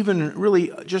even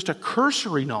really just a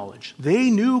cursory knowledge. They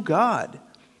knew God.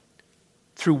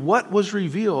 Through what was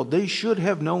revealed, they should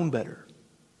have known better.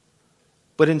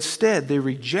 But instead, they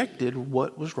rejected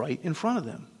what was right in front of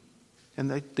them. And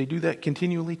they do that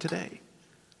continually today.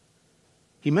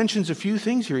 He mentions a few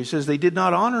things here. He says they did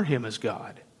not honor him as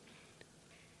God.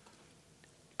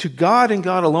 To God and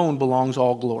God alone belongs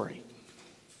all glory.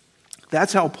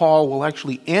 That's how Paul will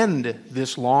actually end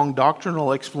this long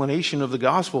doctrinal explanation of the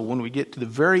gospel when we get to the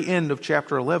very end of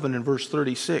chapter 11 in verse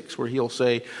 36, where he'll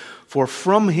say, for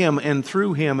from him and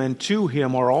through him and to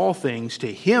him are all things,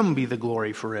 to him be the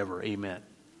glory forever. Amen.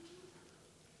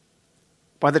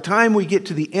 By the time we get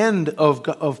to the end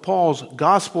of Paul's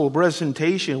gospel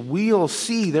presentation, we'll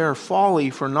see their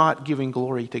folly for not giving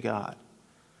glory to God.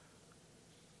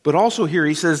 But also here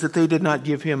he says that they did not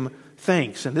give him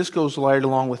thanks, and this goes right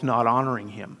along with not honoring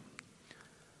him.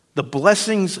 The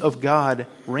blessings of God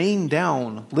rain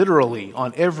down literally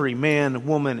on every man,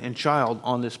 woman, and child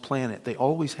on this planet. They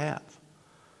always have.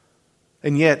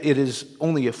 And yet it is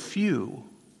only a few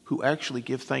who actually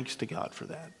give thanks to God for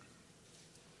that.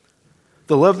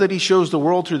 The love that he shows the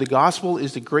world through the gospel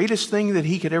is the greatest thing that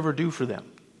he could ever do for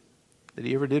them, that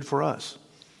he ever did for us.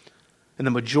 And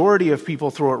the majority of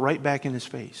people throw it right back in his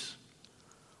face.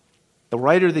 The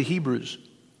writer of the Hebrews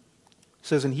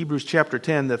says in Hebrews chapter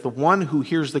 10 that the one who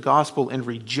hears the gospel and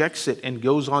rejects it and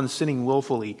goes on sinning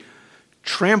willfully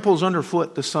tramples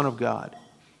underfoot the Son of God,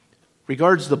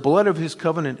 regards the blood of his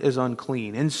covenant as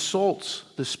unclean, insults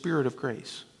the Spirit of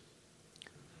grace.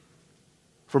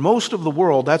 For most of the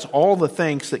world, that's all the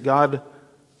thanks that God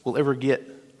will ever get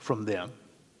from them.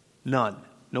 None.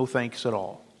 No thanks at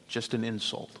all. Just an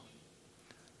insult.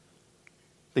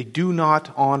 They do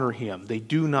not honor him. They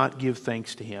do not give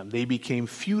thanks to him. They became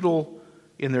futile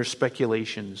in their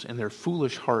speculations, and their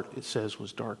foolish heart, it says,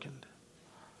 was darkened.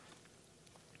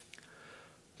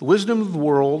 The wisdom of the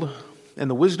world and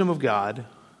the wisdom of God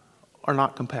are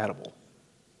not compatible.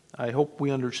 I hope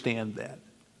we understand that.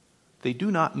 They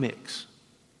do not mix.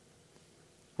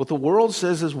 What the world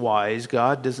says is wise,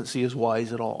 God doesn't see as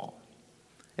wise at all.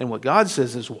 And what God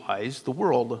says is wise, the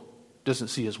world doesn't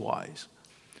see as wise.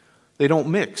 They don't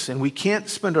mix, and we can't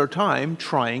spend our time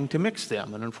trying to mix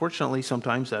them. And unfortunately,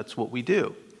 sometimes that's what we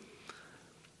do.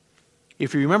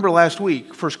 If you remember last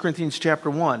week, 1 Corinthians chapter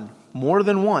 1, more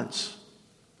than once,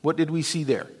 what did we see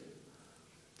there?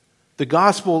 The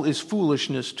gospel is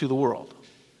foolishness to the world.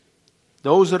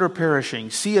 Those that are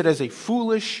perishing see it as a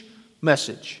foolish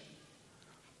message.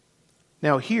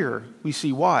 Now here, we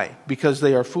see why. Because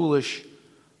they are foolish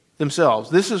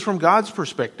themselves. This is from God's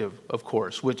perspective, of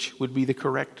course, which would be the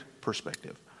correct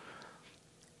perspective.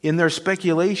 In their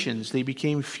speculations, they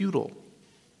became futile.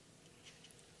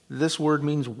 This word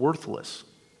means worthless.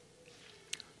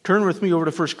 Turn with me over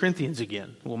to 1 Corinthians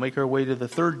again. We'll make our way to the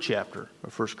 3rd chapter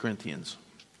of 1 Corinthians.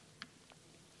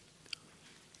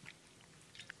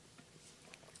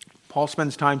 Paul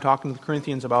spends time talking to the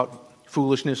Corinthians about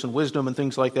foolishness and wisdom and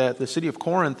things like that. The city of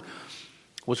Corinth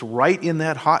was right in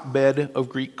that hotbed of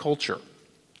Greek culture.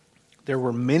 There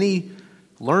were many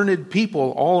learned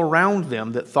people all around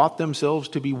them that thought themselves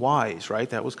to be wise, right?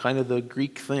 That was kind of the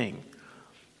Greek thing.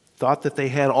 Thought that they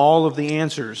had all of the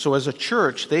answers. So as a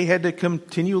church, they had to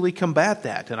continually combat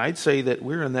that. And I'd say that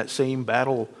we're in that same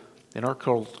battle in our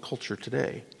culture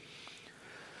today.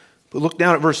 But look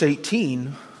down at verse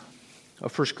 18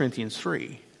 of 1 Corinthians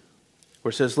 3, where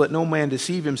it says, let no man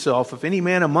deceive himself. If any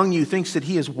man among you thinks that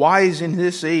he is wise in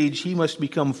this age, he must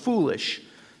become foolish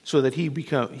so that he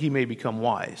may become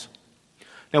wise.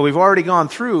 Now, we've already gone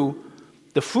through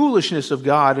the foolishness of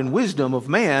God and wisdom of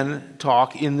man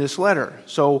talk in this letter.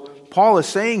 So Paul is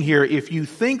saying here, if you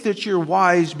think that you're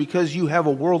wise because you have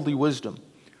a worldly wisdom,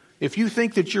 if you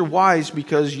think that you're wise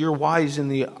because you're wise in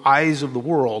the eyes of the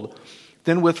world,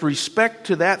 then with respect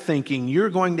to that thinking, you're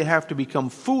going to have to become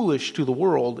foolish to the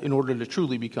world in order to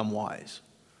truly become wise.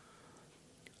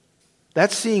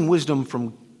 That's seeing wisdom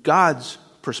from God's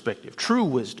perspective, true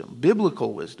wisdom,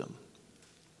 biblical wisdom.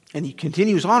 And he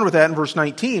continues on with that in verse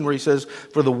 19 where he says,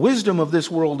 "For the wisdom of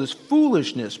this world is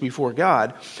foolishness before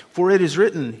God, for it is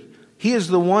written, He is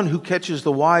the one who catches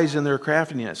the wise in their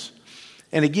craftiness.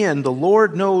 And again, the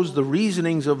Lord knows the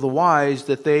reasonings of the wise,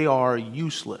 that they are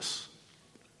useless."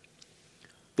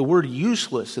 The word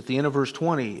useless at the end of verse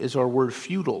 20 is our word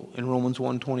futile in Romans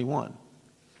 1:21.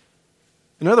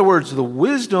 In other words, the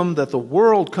wisdom that the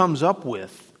world comes up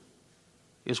with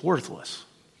is worthless.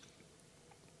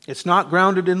 It's not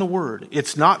grounded in the Word.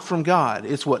 It's not from God.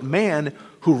 It's what man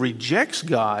who rejects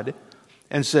God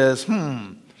and says,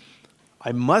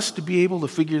 I must be able to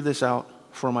figure this out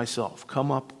for myself,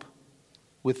 come up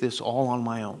with this all on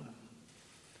my own.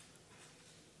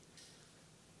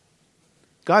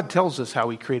 God tells us how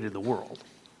He created the world,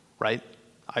 right?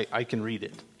 I can read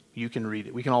it. You can read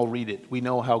it. We can all read it. We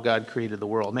know how God created the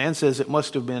world. Man says it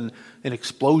must have been an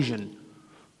explosion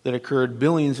that occurred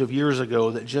billions of years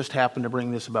ago that just happened to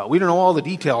bring this about. We don't know all the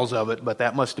details of it, but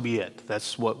that must be it.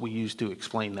 That's what we use to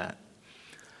explain that.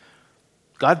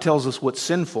 God tells us what's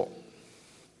sinful.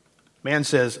 Man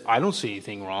says, I don't see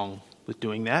anything wrong with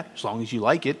doing that, as long as you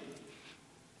like it.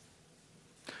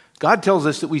 God tells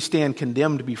us that we stand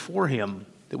condemned before Him,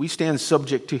 that we stand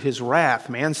subject to His wrath.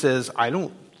 Man says, I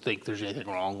don't think there's anything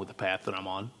wrong with the path that I'm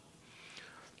on.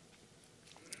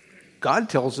 God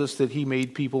tells us that He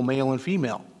made people male and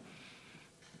female.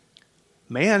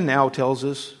 Man now tells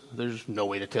us there's no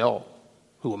way to tell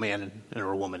who a man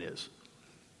or a woman is.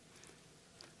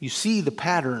 You see the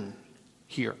pattern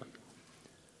here.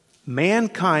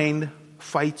 Mankind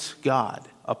fights God,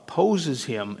 opposes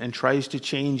Him, and tries to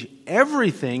change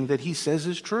everything that He says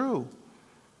is true.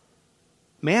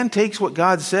 Man takes what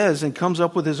God says and comes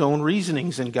up with his own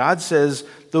reasonings, and God says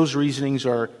those reasonings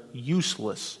are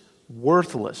useless,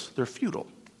 worthless, they're futile.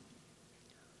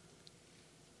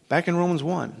 Back in Romans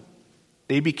 1,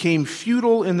 they became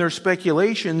futile in their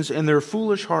speculations, and their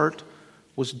foolish heart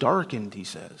was darkened, he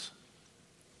says.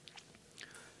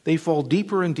 They fall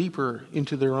deeper and deeper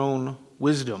into their own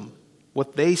wisdom,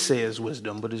 what they say is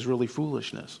wisdom, but is really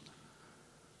foolishness.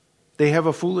 They have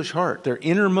a foolish heart, their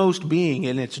innermost being,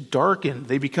 and it's darkened.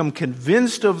 They become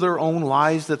convinced of their own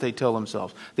lies that they tell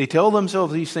themselves. They tell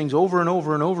themselves these things over and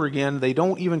over and over again. They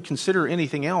don't even consider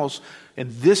anything else,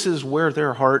 and this is where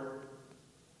their heart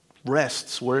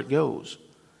rests, where it goes.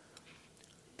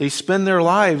 They spend their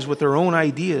lives with their own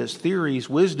ideas, theories,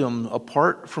 wisdom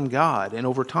apart from God, and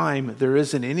over time there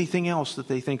isn't anything else that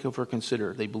they think of or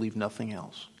consider. They believe nothing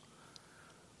else.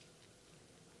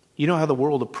 You know how the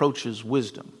world approaches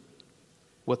wisdom,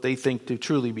 what they think to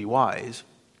truly be wise.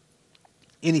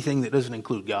 Anything that doesn't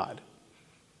include God.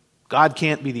 God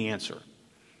can't be the answer.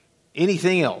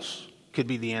 Anything else could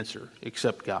be the answer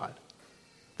except God.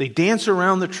 They dance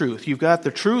around the truth. You've got the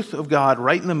truth of God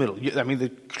right in the middle. I mean, the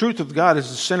truth of God is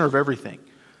the center of everything.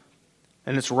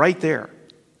 And it's right there.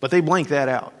 But they blank that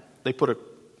out. They put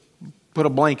a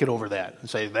blanket over that and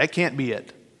say, that can't be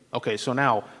it. Okay, so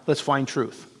now let's find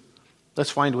truth. Let's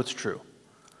find what's true.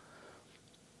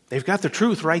 They've got the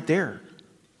truth right there,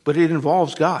 but it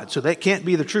involves God, so that can't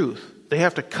be the truth. They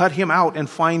have to cut Him out and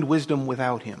find wisdom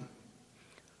without Him.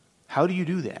 How do you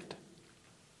do that?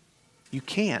 You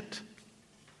can't.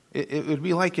 It would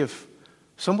be like if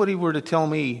somebody were to tell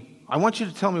me, I want you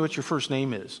to tell me what your first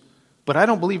name is, but I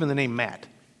don't believe in the name Matt,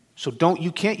 so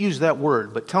you can't use that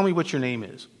word, but tell me what your name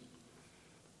is.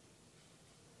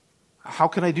 How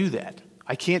can I do that?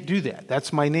 I can't do that.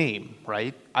 That's my name,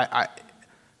 right?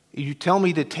 You tell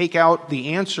me to take out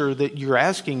the answer that you're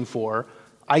asking for,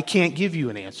 I can't give you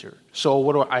an answer. So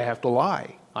what do I have to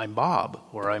lie? I'm Bob,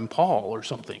 or I'm Paul, or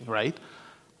something, right?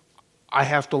 I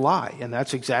have to lie, and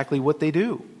that's exactly what they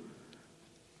do.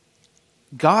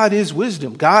 God is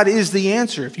wisdom. God is the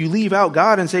answer. If you leave out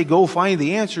God and say, go find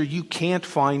the answer, you can't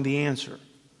find the answer.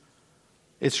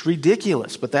 It's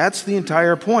ridiculous, but that's the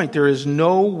entire point. There is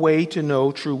no way to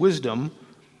know true wisdom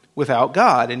without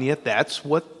God, and yet that's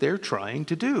what they're trying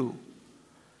to do.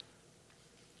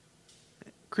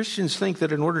 Christians think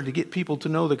that in order to get people to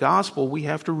know the gospel, we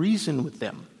have to reason with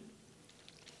them.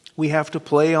 We have to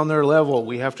play on their level.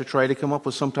 We have to try to come up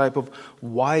with some type of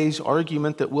wise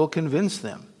argument that will convince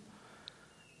them.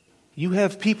 You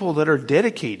have people that are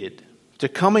dedicated to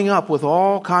coming up with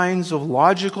all kinds of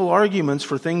logical arguments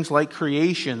for things like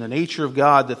creation, the nature of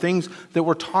God, the things that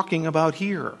we're talking about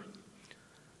here.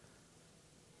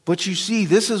 But you see,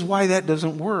 this is why that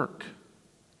doesn't work.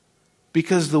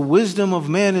 Because the wisdom of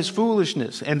men is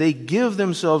foolishness, and they give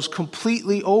themselves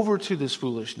completely over to this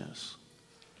foolishness.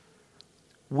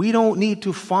 We don't need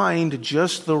to find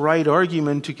just the right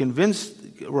argument to convince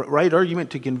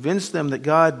them that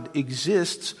God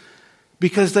exists,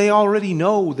 because they already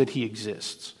know that He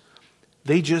exists.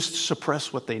 They just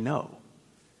suppress what they know.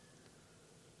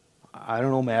 I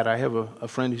don't know, Matt. I have a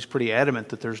friend who's pretty adamant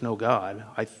that there's no God.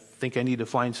 I think I need to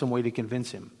find some way to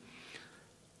convince him.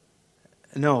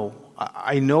 No,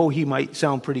 I know he might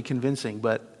sound pretty convincing,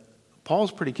 but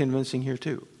Paul's pretty convincing here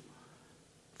too.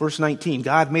 Verse 19,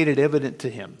 God made it evident to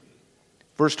him.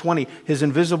 Verse 20, His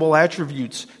invisible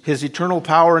attributes, His eternal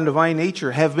power and divine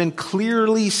nature have been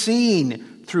clearly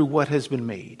seen through what has been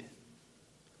made.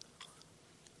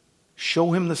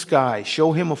 Show him the sky,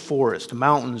 show him a forest,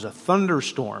 mountains, a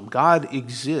thunderstorm. God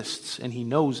exists and He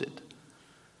knows it.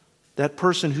 That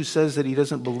person who says that he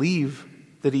doesn't believe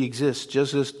that He exists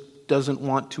just doesn't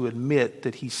want to admit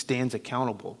that He stands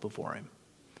accountable before Him.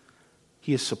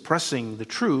 He is suppressing the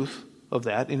truth of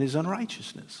that in his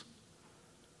unrighteousness.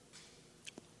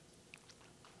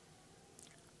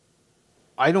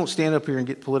 I don't stand up here and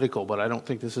get political, but I don't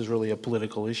think this is really a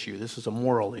political issue. This is a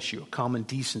moral issue, a common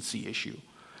decency issue.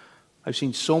 I've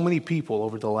seen so many people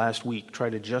over the last week try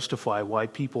to justify why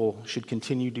people should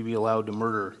continue to be allowed to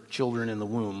murder children in the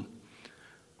womb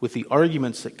with the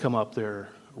arguments that come up there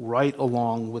right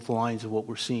along with the lines of what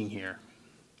we're seeing here.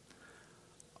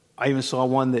 I even saw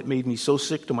one that made me so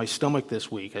sick to my stomach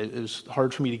this week. It was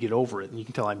hard for me to get over it. And you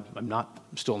can tell I'm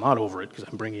still not over it because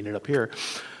I'm bringing it up here.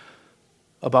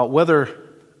 About whether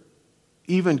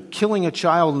even killing a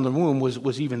child in the womb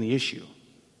was even the issue.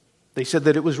 They said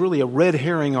that it was really a red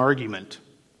herring argument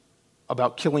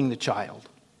about killing the child.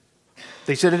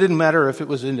 They said it didn't matter if it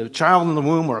was a child in the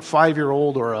womb or a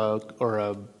 5-year-old or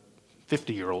a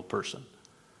 50-year-old person.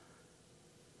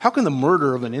 How can the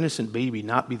murder of an innocent baby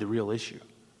not be the real issue?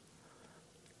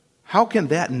 How can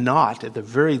that not, at the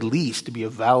very least, be a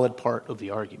valid part of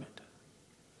the argument?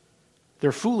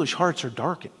 Their foolish hearts are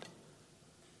darkened.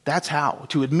 That's how.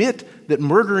 To admit that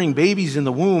murdering babies in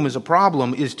the womb is a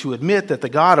problem is to admit that the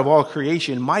God of all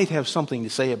creation might have something to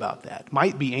say about that,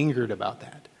 might be angered about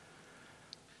that.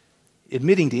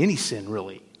 Admitting to any sin,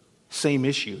 really, same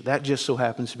issue. That just so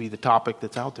happens to be the topic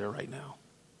that's out there right now.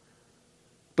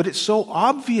 But it's so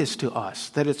obvious to us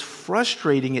that it's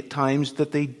frustrating at times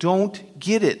that they don't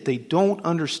get it. They don't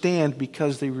understand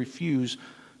because they refuse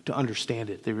to understand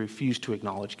it. They refuse to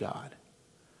acknowledge God.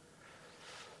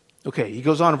 Okay, he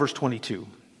goes on in verse 22.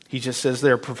 He just says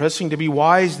there, professing to be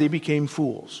wise, they became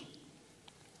fools.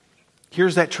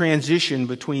 Here's that transition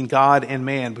between God and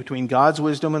man, between God's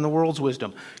wisdom and the world's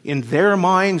wisdom. In their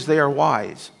minds, they are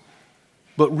wise.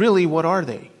 But really, what are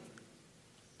they?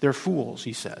 They're fools,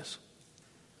 he says.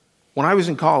 When I was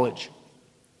in college,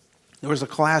 there was a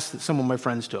class that some of my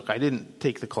friends took. I didn't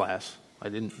take the class. I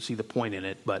didn't see the point in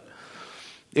it, but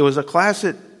it was a class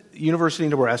at University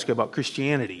of Nebraska about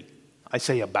Christianity. I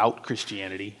say about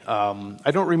Christianity.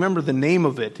 I don't remember the name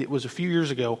of it. It was a few years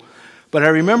ago. But I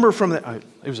remember it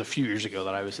was a few years ago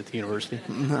that I was at the university.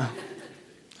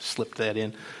 Slipped that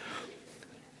in.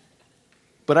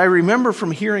 But I remember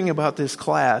from hearing about this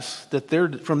class,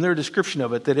 from their description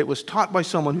of it, that it was taught by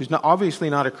someone who's obviously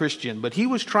not a Christian, but he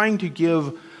was trying to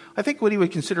give, I think what he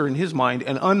would consider in his mind,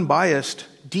 an unbiased,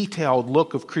 detailed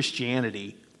look of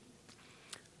Christianity.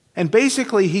 And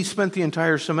basically, he spent the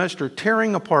entire semester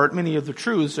tearing apart many of the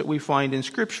truths that we find in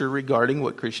Scripture regarding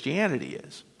what Christianity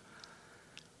is.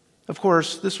 Of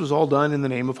course, this was all done in the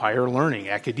name of higher learning,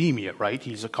 academia, right?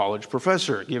 He's a college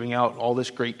professor giving out all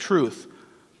this great truth.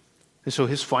 And so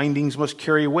his findings must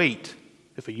carry weight.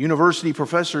 If a university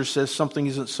professor says something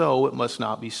isn't so, it must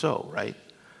not be so, right?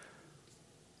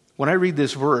 When I read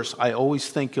this verse, I always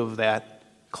think of that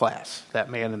class, that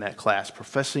man in that class,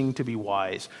 professing to be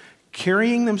wise,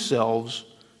 carrying themselves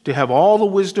to have all the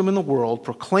wisdom in the world,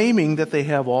 proclaiming that they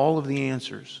have all of the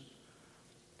answers.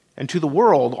 And to the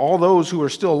world, all those who are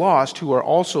still lost, who are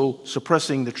also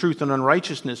suppressing the truth and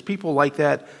unrighteousness, people like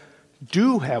that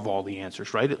do have all the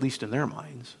answers, right? At least in their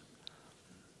minds.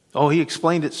 Oh, he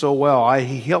explained it so well.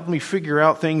 He helped me figure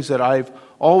out things that I've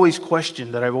always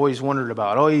questioned, that I've always wondered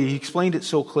about. Oh, he explained it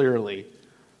so clearly.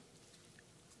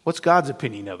 What's God's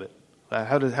opinion of it?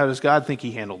 How does God think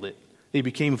he handled it? They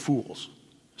became fools,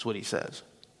 is what he says.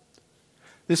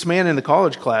 This man in the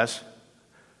college class,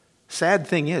 sad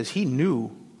thing is, he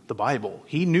knew the Bible.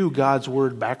 He knew God's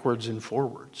word backwards and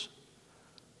forwards.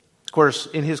 Of course,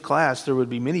 in his class, there would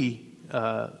be many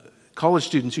college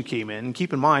students who came in. And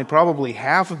keep in mind, probably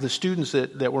half of the students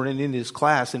that were in his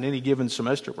class in any given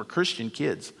semester were Christian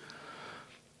kids.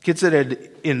 Kids that had,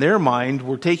 in their mind,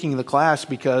 were taking the class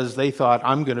because they thought,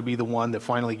 I'm going to be the one that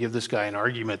finally give this guy an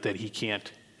argument that he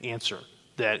can't answer,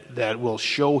 that will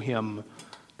show him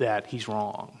that he's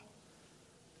wrong.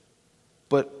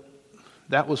 But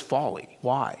that was folly.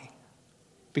 Why?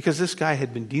 Because this guy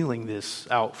had been dealing this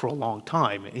out for a long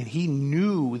time, and he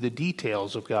knew the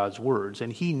details of God's words,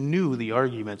 and he knew the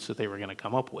arguments that they were going to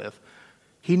come up with.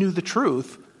 He knew the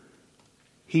truth.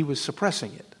 He was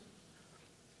suppressing it.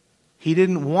 He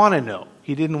didn't want to know.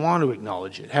 He didn't want to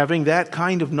acknowledge it. Having that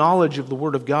kind of knowledge of the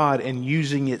Word of God and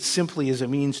using it simply as a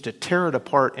means to tear it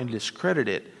apart and discredit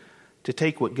it, to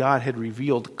take what God had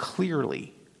revealed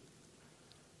clearly.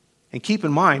 And keep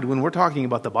in mind, when we're talking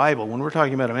about the Bible, when we're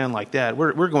talking about a man like that,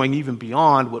 we're going even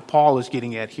beyond what Paul is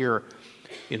getting at here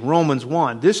in Romans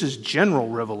 1. This is general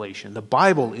revelation. The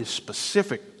Bible is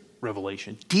specific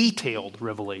revelation, detailed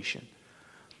revelation.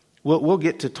 We'll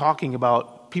get to talking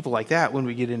about people like that when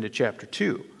we get into chapter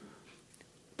 2.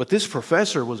 But this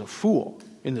professor was a fool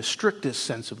in the strictest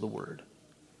sense of the word.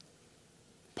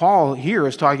 Paul here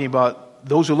is talking about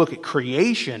those who look at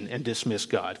creation and dismiss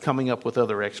God, coming up with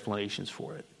other explanations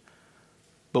for it.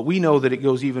 But we know that it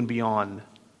goes even beyond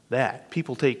that.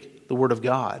 People take the Word of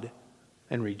God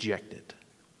and reject it.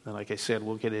 And like I said,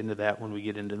 we'll get into that when we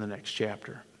get into the next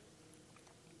chapter.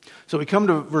 So we come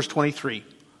to verse 23.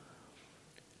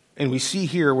 And we see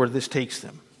here where this takes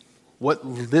them. What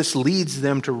this leads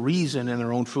them to reason in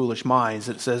their own foolish minds.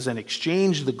 It says, and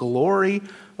exchange the glory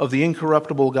of the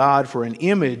incorruptible God for an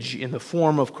image in the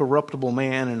form of corruptible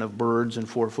man and of birds and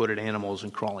four-footed animals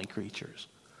and crawling creatures.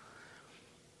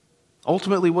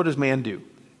 Ultimately, what does man do?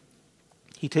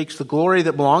 He takes the glory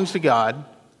that belongs to God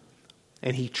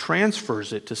and he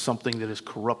transfers it to something that is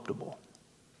corruptible.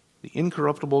 The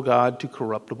incorruptible God to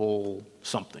corruptible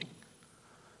something.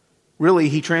 Really,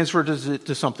 he transfers it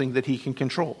to something that he can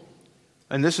control.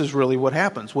 And this is really what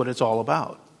happens, what it's all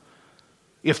about.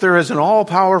 If there is an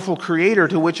all-powerful creator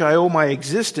to which I owe my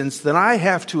existence, then I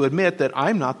have to admit that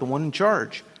I'm not the one in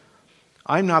charge.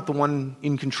 I'm not the one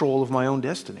in control of my own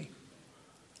destiny.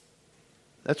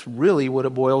 That's really what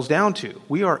it boils down to.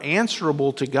 We are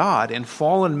answerable to God, and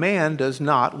fallen man does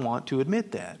not want to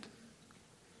admit that.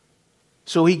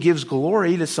 So he gives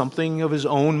glory to something of his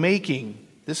own making.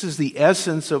 This is the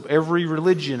essence of every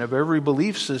religion, of every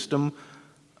belief system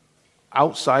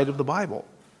outside of the Bible.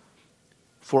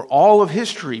 For all of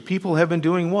history, people have been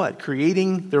doing what?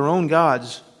 Creating their own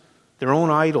gods, their own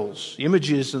idols,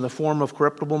 images in the form of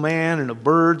corruptible man and of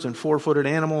birds and four-footed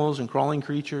animals and crawling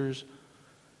creatures.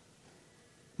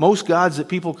 Most gods that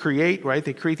people create, right,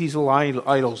 they create these little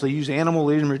idols. They use animal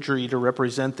imagery to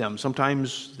represent them.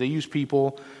 Sometimes they use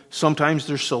people. Sometimes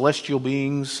they're celestial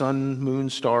beings, sun, moon,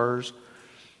 stars.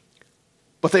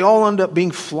 But they all end up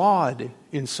being flawed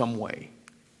in some way.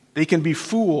 They can be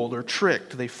fooled or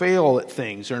tricked. They fail at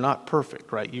things. They're not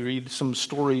perfect, right? You read some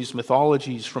stories,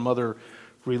 mythologies from other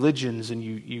religions, and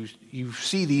you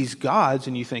see these gods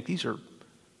and you think these are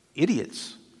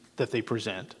idiots that they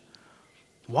present.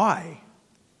 Why?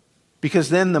 Because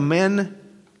then the men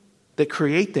that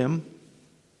create them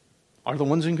are the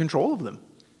ones in control of them,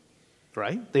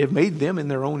 right? They have made them in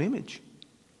their own image.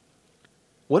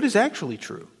 What is actually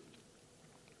true?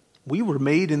 We were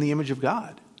made in the image of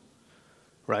God,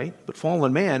 right? But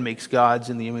fallen man makes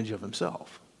gods in the image of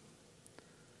himself.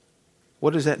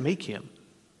 What does that make him?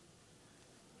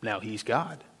 Now he's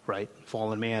God, right?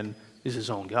 Fallen man is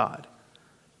his own God.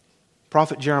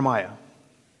 Prophet Jeremiah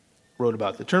wrote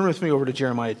about that. Turn with me over to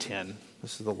Jeremiah 10.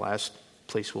 This is the last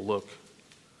place we'll look.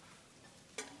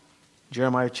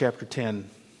 Jeremiah chapter 10.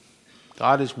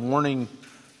 God is warning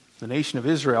the nation of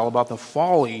Israel about the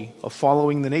folly of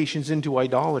following the nations into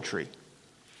idolatry,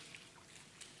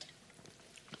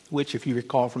 which, if you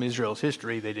recall from Israel's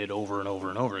history, they did over and over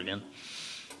and over again.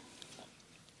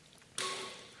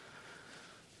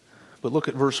 But look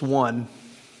at verse 1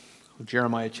 of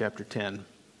Jeremiah chapter 10.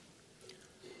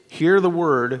 Hear the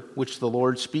word which the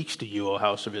Lord speaks to you, O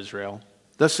house of Israel.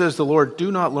 Thus says the Lord, do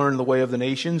not learn the way of the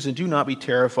nations, and do not be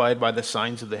terrified by the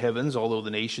signs of the heavens, although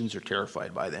the nations are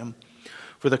terrified by them.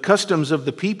 For the customs of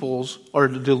the peoples are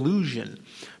a delusion,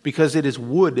 because it is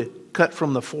wood cut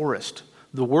from the forest,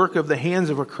 the work of the hands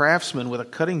of a craftsman with a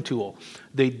cutting tool.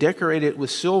 They decorate it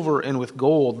with silver and with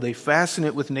gold. They fasten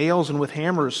it with nails and with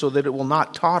hammers so that it will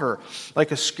not totter.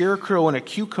 Like a scarecrow in a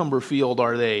cucumber field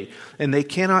are they, and they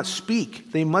cannot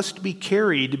speak. They must be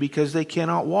carried because they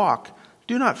cannot walk.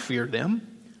 Do not fear them,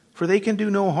 for they can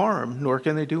do no harm, nor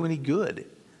can they do any good.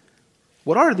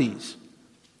 What are these?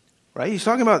 Right? He's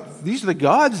talking about these are the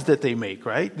gods that they make,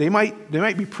 right? They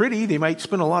might be pretty. They might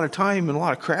spend a lot of time and a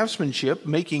lot of craftsmanship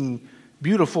making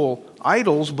beautiful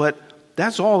idols, but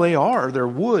that's all they are. They're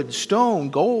wood, stone,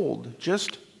 gold,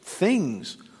 just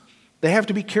things. They have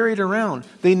to be carried around.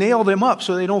 They nail them up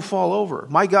so they don't fall over.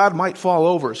 My God might fall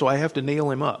over, so I have to nail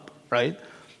him up, right?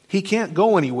 He can't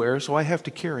go anywhere, so I have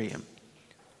to carry him.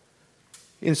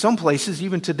 In some places,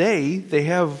 even today,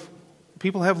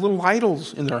 people have little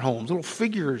idols in their homes, little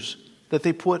figures that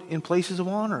they put in places of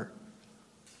honor.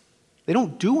 They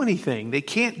don't do anything. They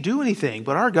can't do anything.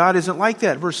 But our God isn't like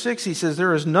that. Verse 6, he says,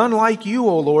 "There is none like you,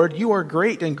 O Lord. You are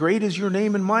great, and great is your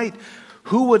name and might.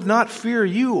 Who would not fear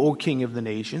you, O King of the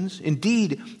nations?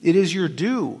 Indeed, it is your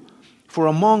due. For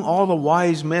among all the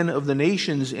wise men of the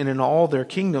nations and in all their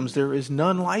kingdoms, there is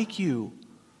none like you."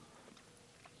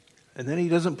 And then he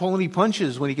doesn't pull any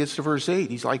punches when he gets to verse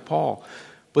 8. He's like Paul.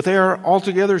 "But they are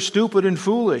altogether stupid and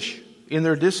foolish in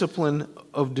their discipline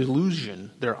of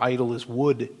delusion. Their idol is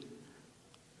wood."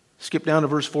 Skip down to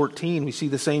verse 14. We see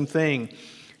the same thing.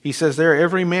 He says there,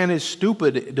 "Every man is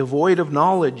stupid, devoid of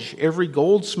knowledge. Every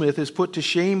goldsmith is put to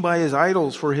shame by his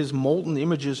idols, for his molten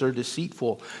images are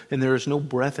deceitful, and there is no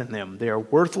breath in them. They are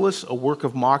worthless, a work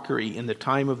of mockery. In the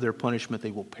time of their punishment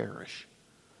they will perish."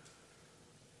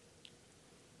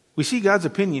 We see God's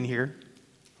opinion here,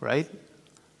 right?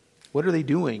 What are they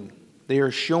doing? They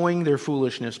are showing their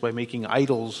foolishness by making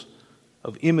idols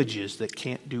of images that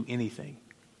can't do anything.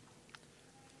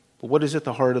 But what is at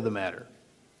the heart of the matter?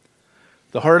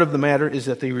 The heart of the matter is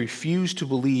that they refuse to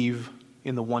believe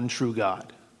in the one true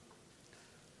God.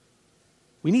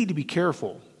 We need to be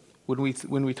careful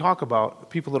when we talk about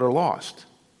people that are lost.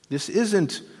 This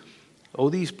isn't,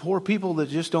 these poor people that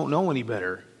just don't know any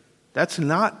better. That's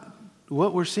not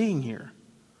what we're seeing here.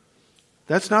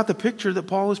 That's not the picture that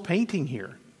Paul is painting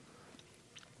here.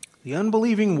 The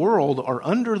unbelieving world are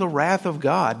under the wrath of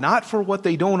God, not for what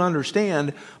they don't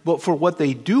understand, but for what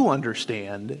they do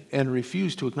understand and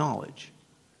refuse to acknowledge.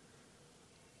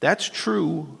 That's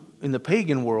true in the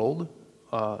pagan world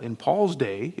in Paul's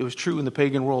day. It was true in the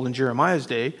pagan world in Jeremiah's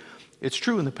day. It's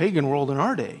true in the pagan world in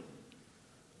our day.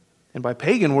 And by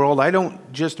pagan world, I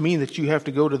don't just mean that you have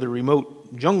to go to the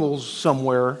remote jungles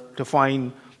somewhere to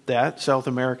find that, South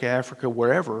America, Africa,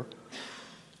 wherever.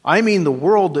 I mean the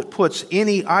world that puts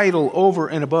any idol over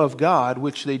and above God,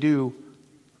 which they do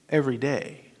every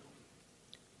day.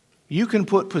 You can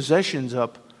put possessions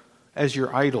up as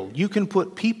your idol. You can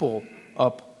put people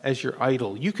up as your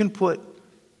idol. You can put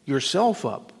yourself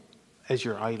up as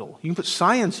your idol. You can put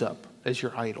science up as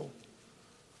your idol.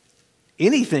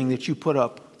 Anything that you put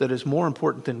up that is more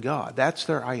important than God, that's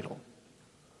their idol.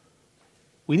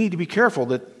 We need to be careful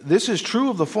that this is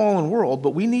true of the fallen world,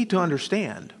 but we need to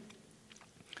understand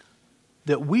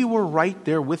that we were right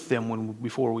there with them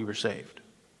before we were saved.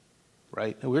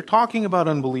 Right? And we're talking about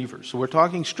unbelievers, so we're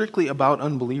talking strictly about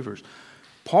unbelievers.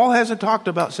 Paul hasn't talked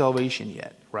about salvation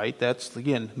yet, right? That's,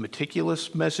 again,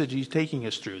 meticulous message he's taking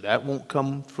us through. That won't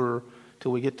come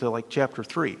till we get to chapter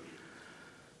 3.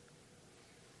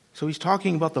 So he's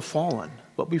talking about the fallen.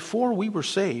 But before we were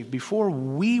saved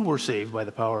by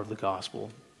the power of the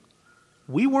gospel,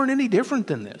 we weren't any different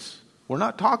than this. We're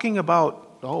not talking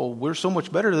about, we're so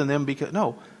much better than them because,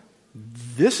 no.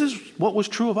 This is what was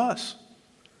true of us.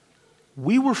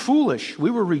 We were foolish. We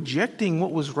were rejecting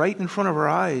what was right in front of our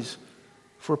eyes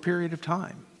for a period of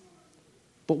time.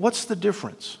 But what's the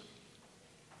difference?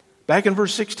 Back in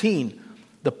verse 16,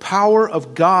 the power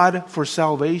of God for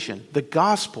salvation, the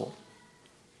gospel,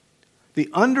 the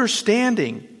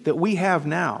understanding that we have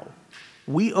now,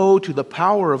 we owe to the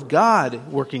power of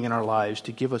God working in our lives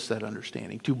to give us that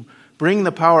understanding, to bring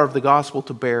the power of the gospel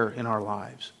to bear in our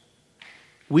lives.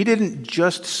 We didn't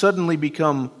just suddenly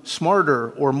become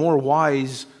smarter or more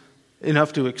wise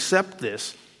enough to accept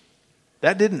this.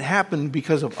 That didn't happen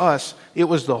because of us. It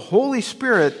was the Holy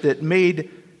Spirit that made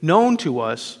known to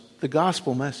us the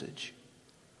gospel message.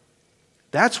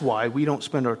 That's why we don't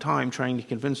spend our time trying to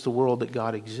convince the world that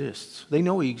God exists. They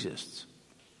know He exists.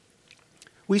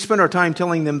 We spend our time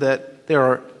telling them that they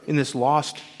are in this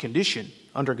lost condition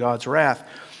under God's wrath,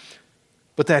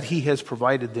 but that He has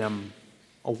provided them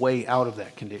a way out of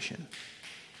that condition.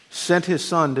 Sent His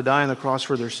Son to die on the cross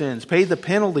for their sins, paid the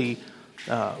penalty,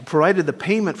 provided the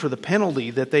payment for the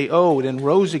penalty that they owed, and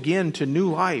rose again to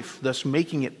new life, thus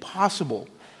making it possible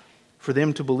for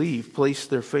them to believe, place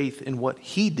their faith in what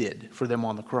He did for them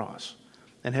on the cross,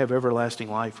 and have everlasting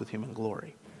life with Him in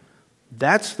glory.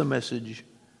 That's the message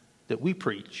that we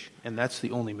preach, and that's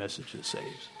the only message that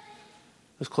saves.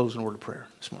 Let's close in a word of prayer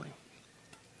this morning.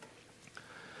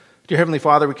 Dear Heavenly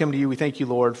Father, we come to You. We thank You,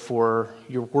 Lord, for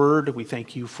Your word. We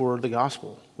thank You for the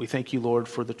gospel. We thank You, Lord,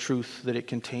 for the truth that it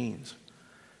contains.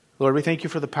 Lord, we thank you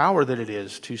for the power that it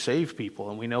is to save people.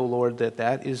 And we know, Lord, that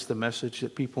that is the message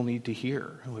that people need to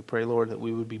hear. And we pray, Lord, that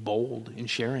we would be bold in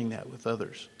sharing that with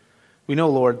others. We know,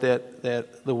 Lord, that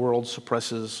the world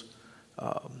suppresses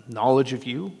knowledge of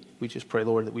you. We just pray,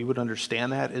 Lord, that we would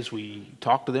understand that as we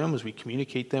talk to them, as we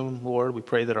communicate them, Lord. We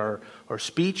pray that our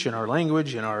speech and our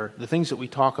language and the things that we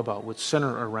talk about would center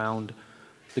around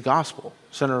the gospel,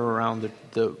 center around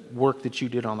the work that you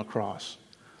did on the cross.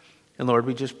 And Lord,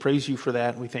 we just praise you for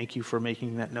that, and we thank you for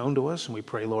making that known to us. And we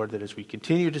pray, Lord, that as we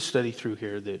continue to study through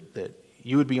here, that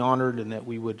you would be honored and that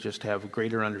we would just have a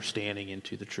greater understanding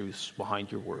into the truths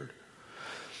behind your word.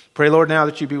 Pray, Lord, now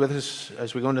that you be with us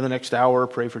as we go into the next hour.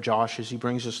 Pray for Josh as he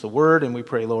brings us the word, and we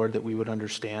pray, Lord, that we would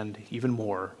understand even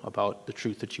more about the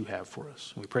truth that you have for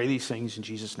us. We pray these things in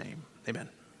Jesus' name. Amen.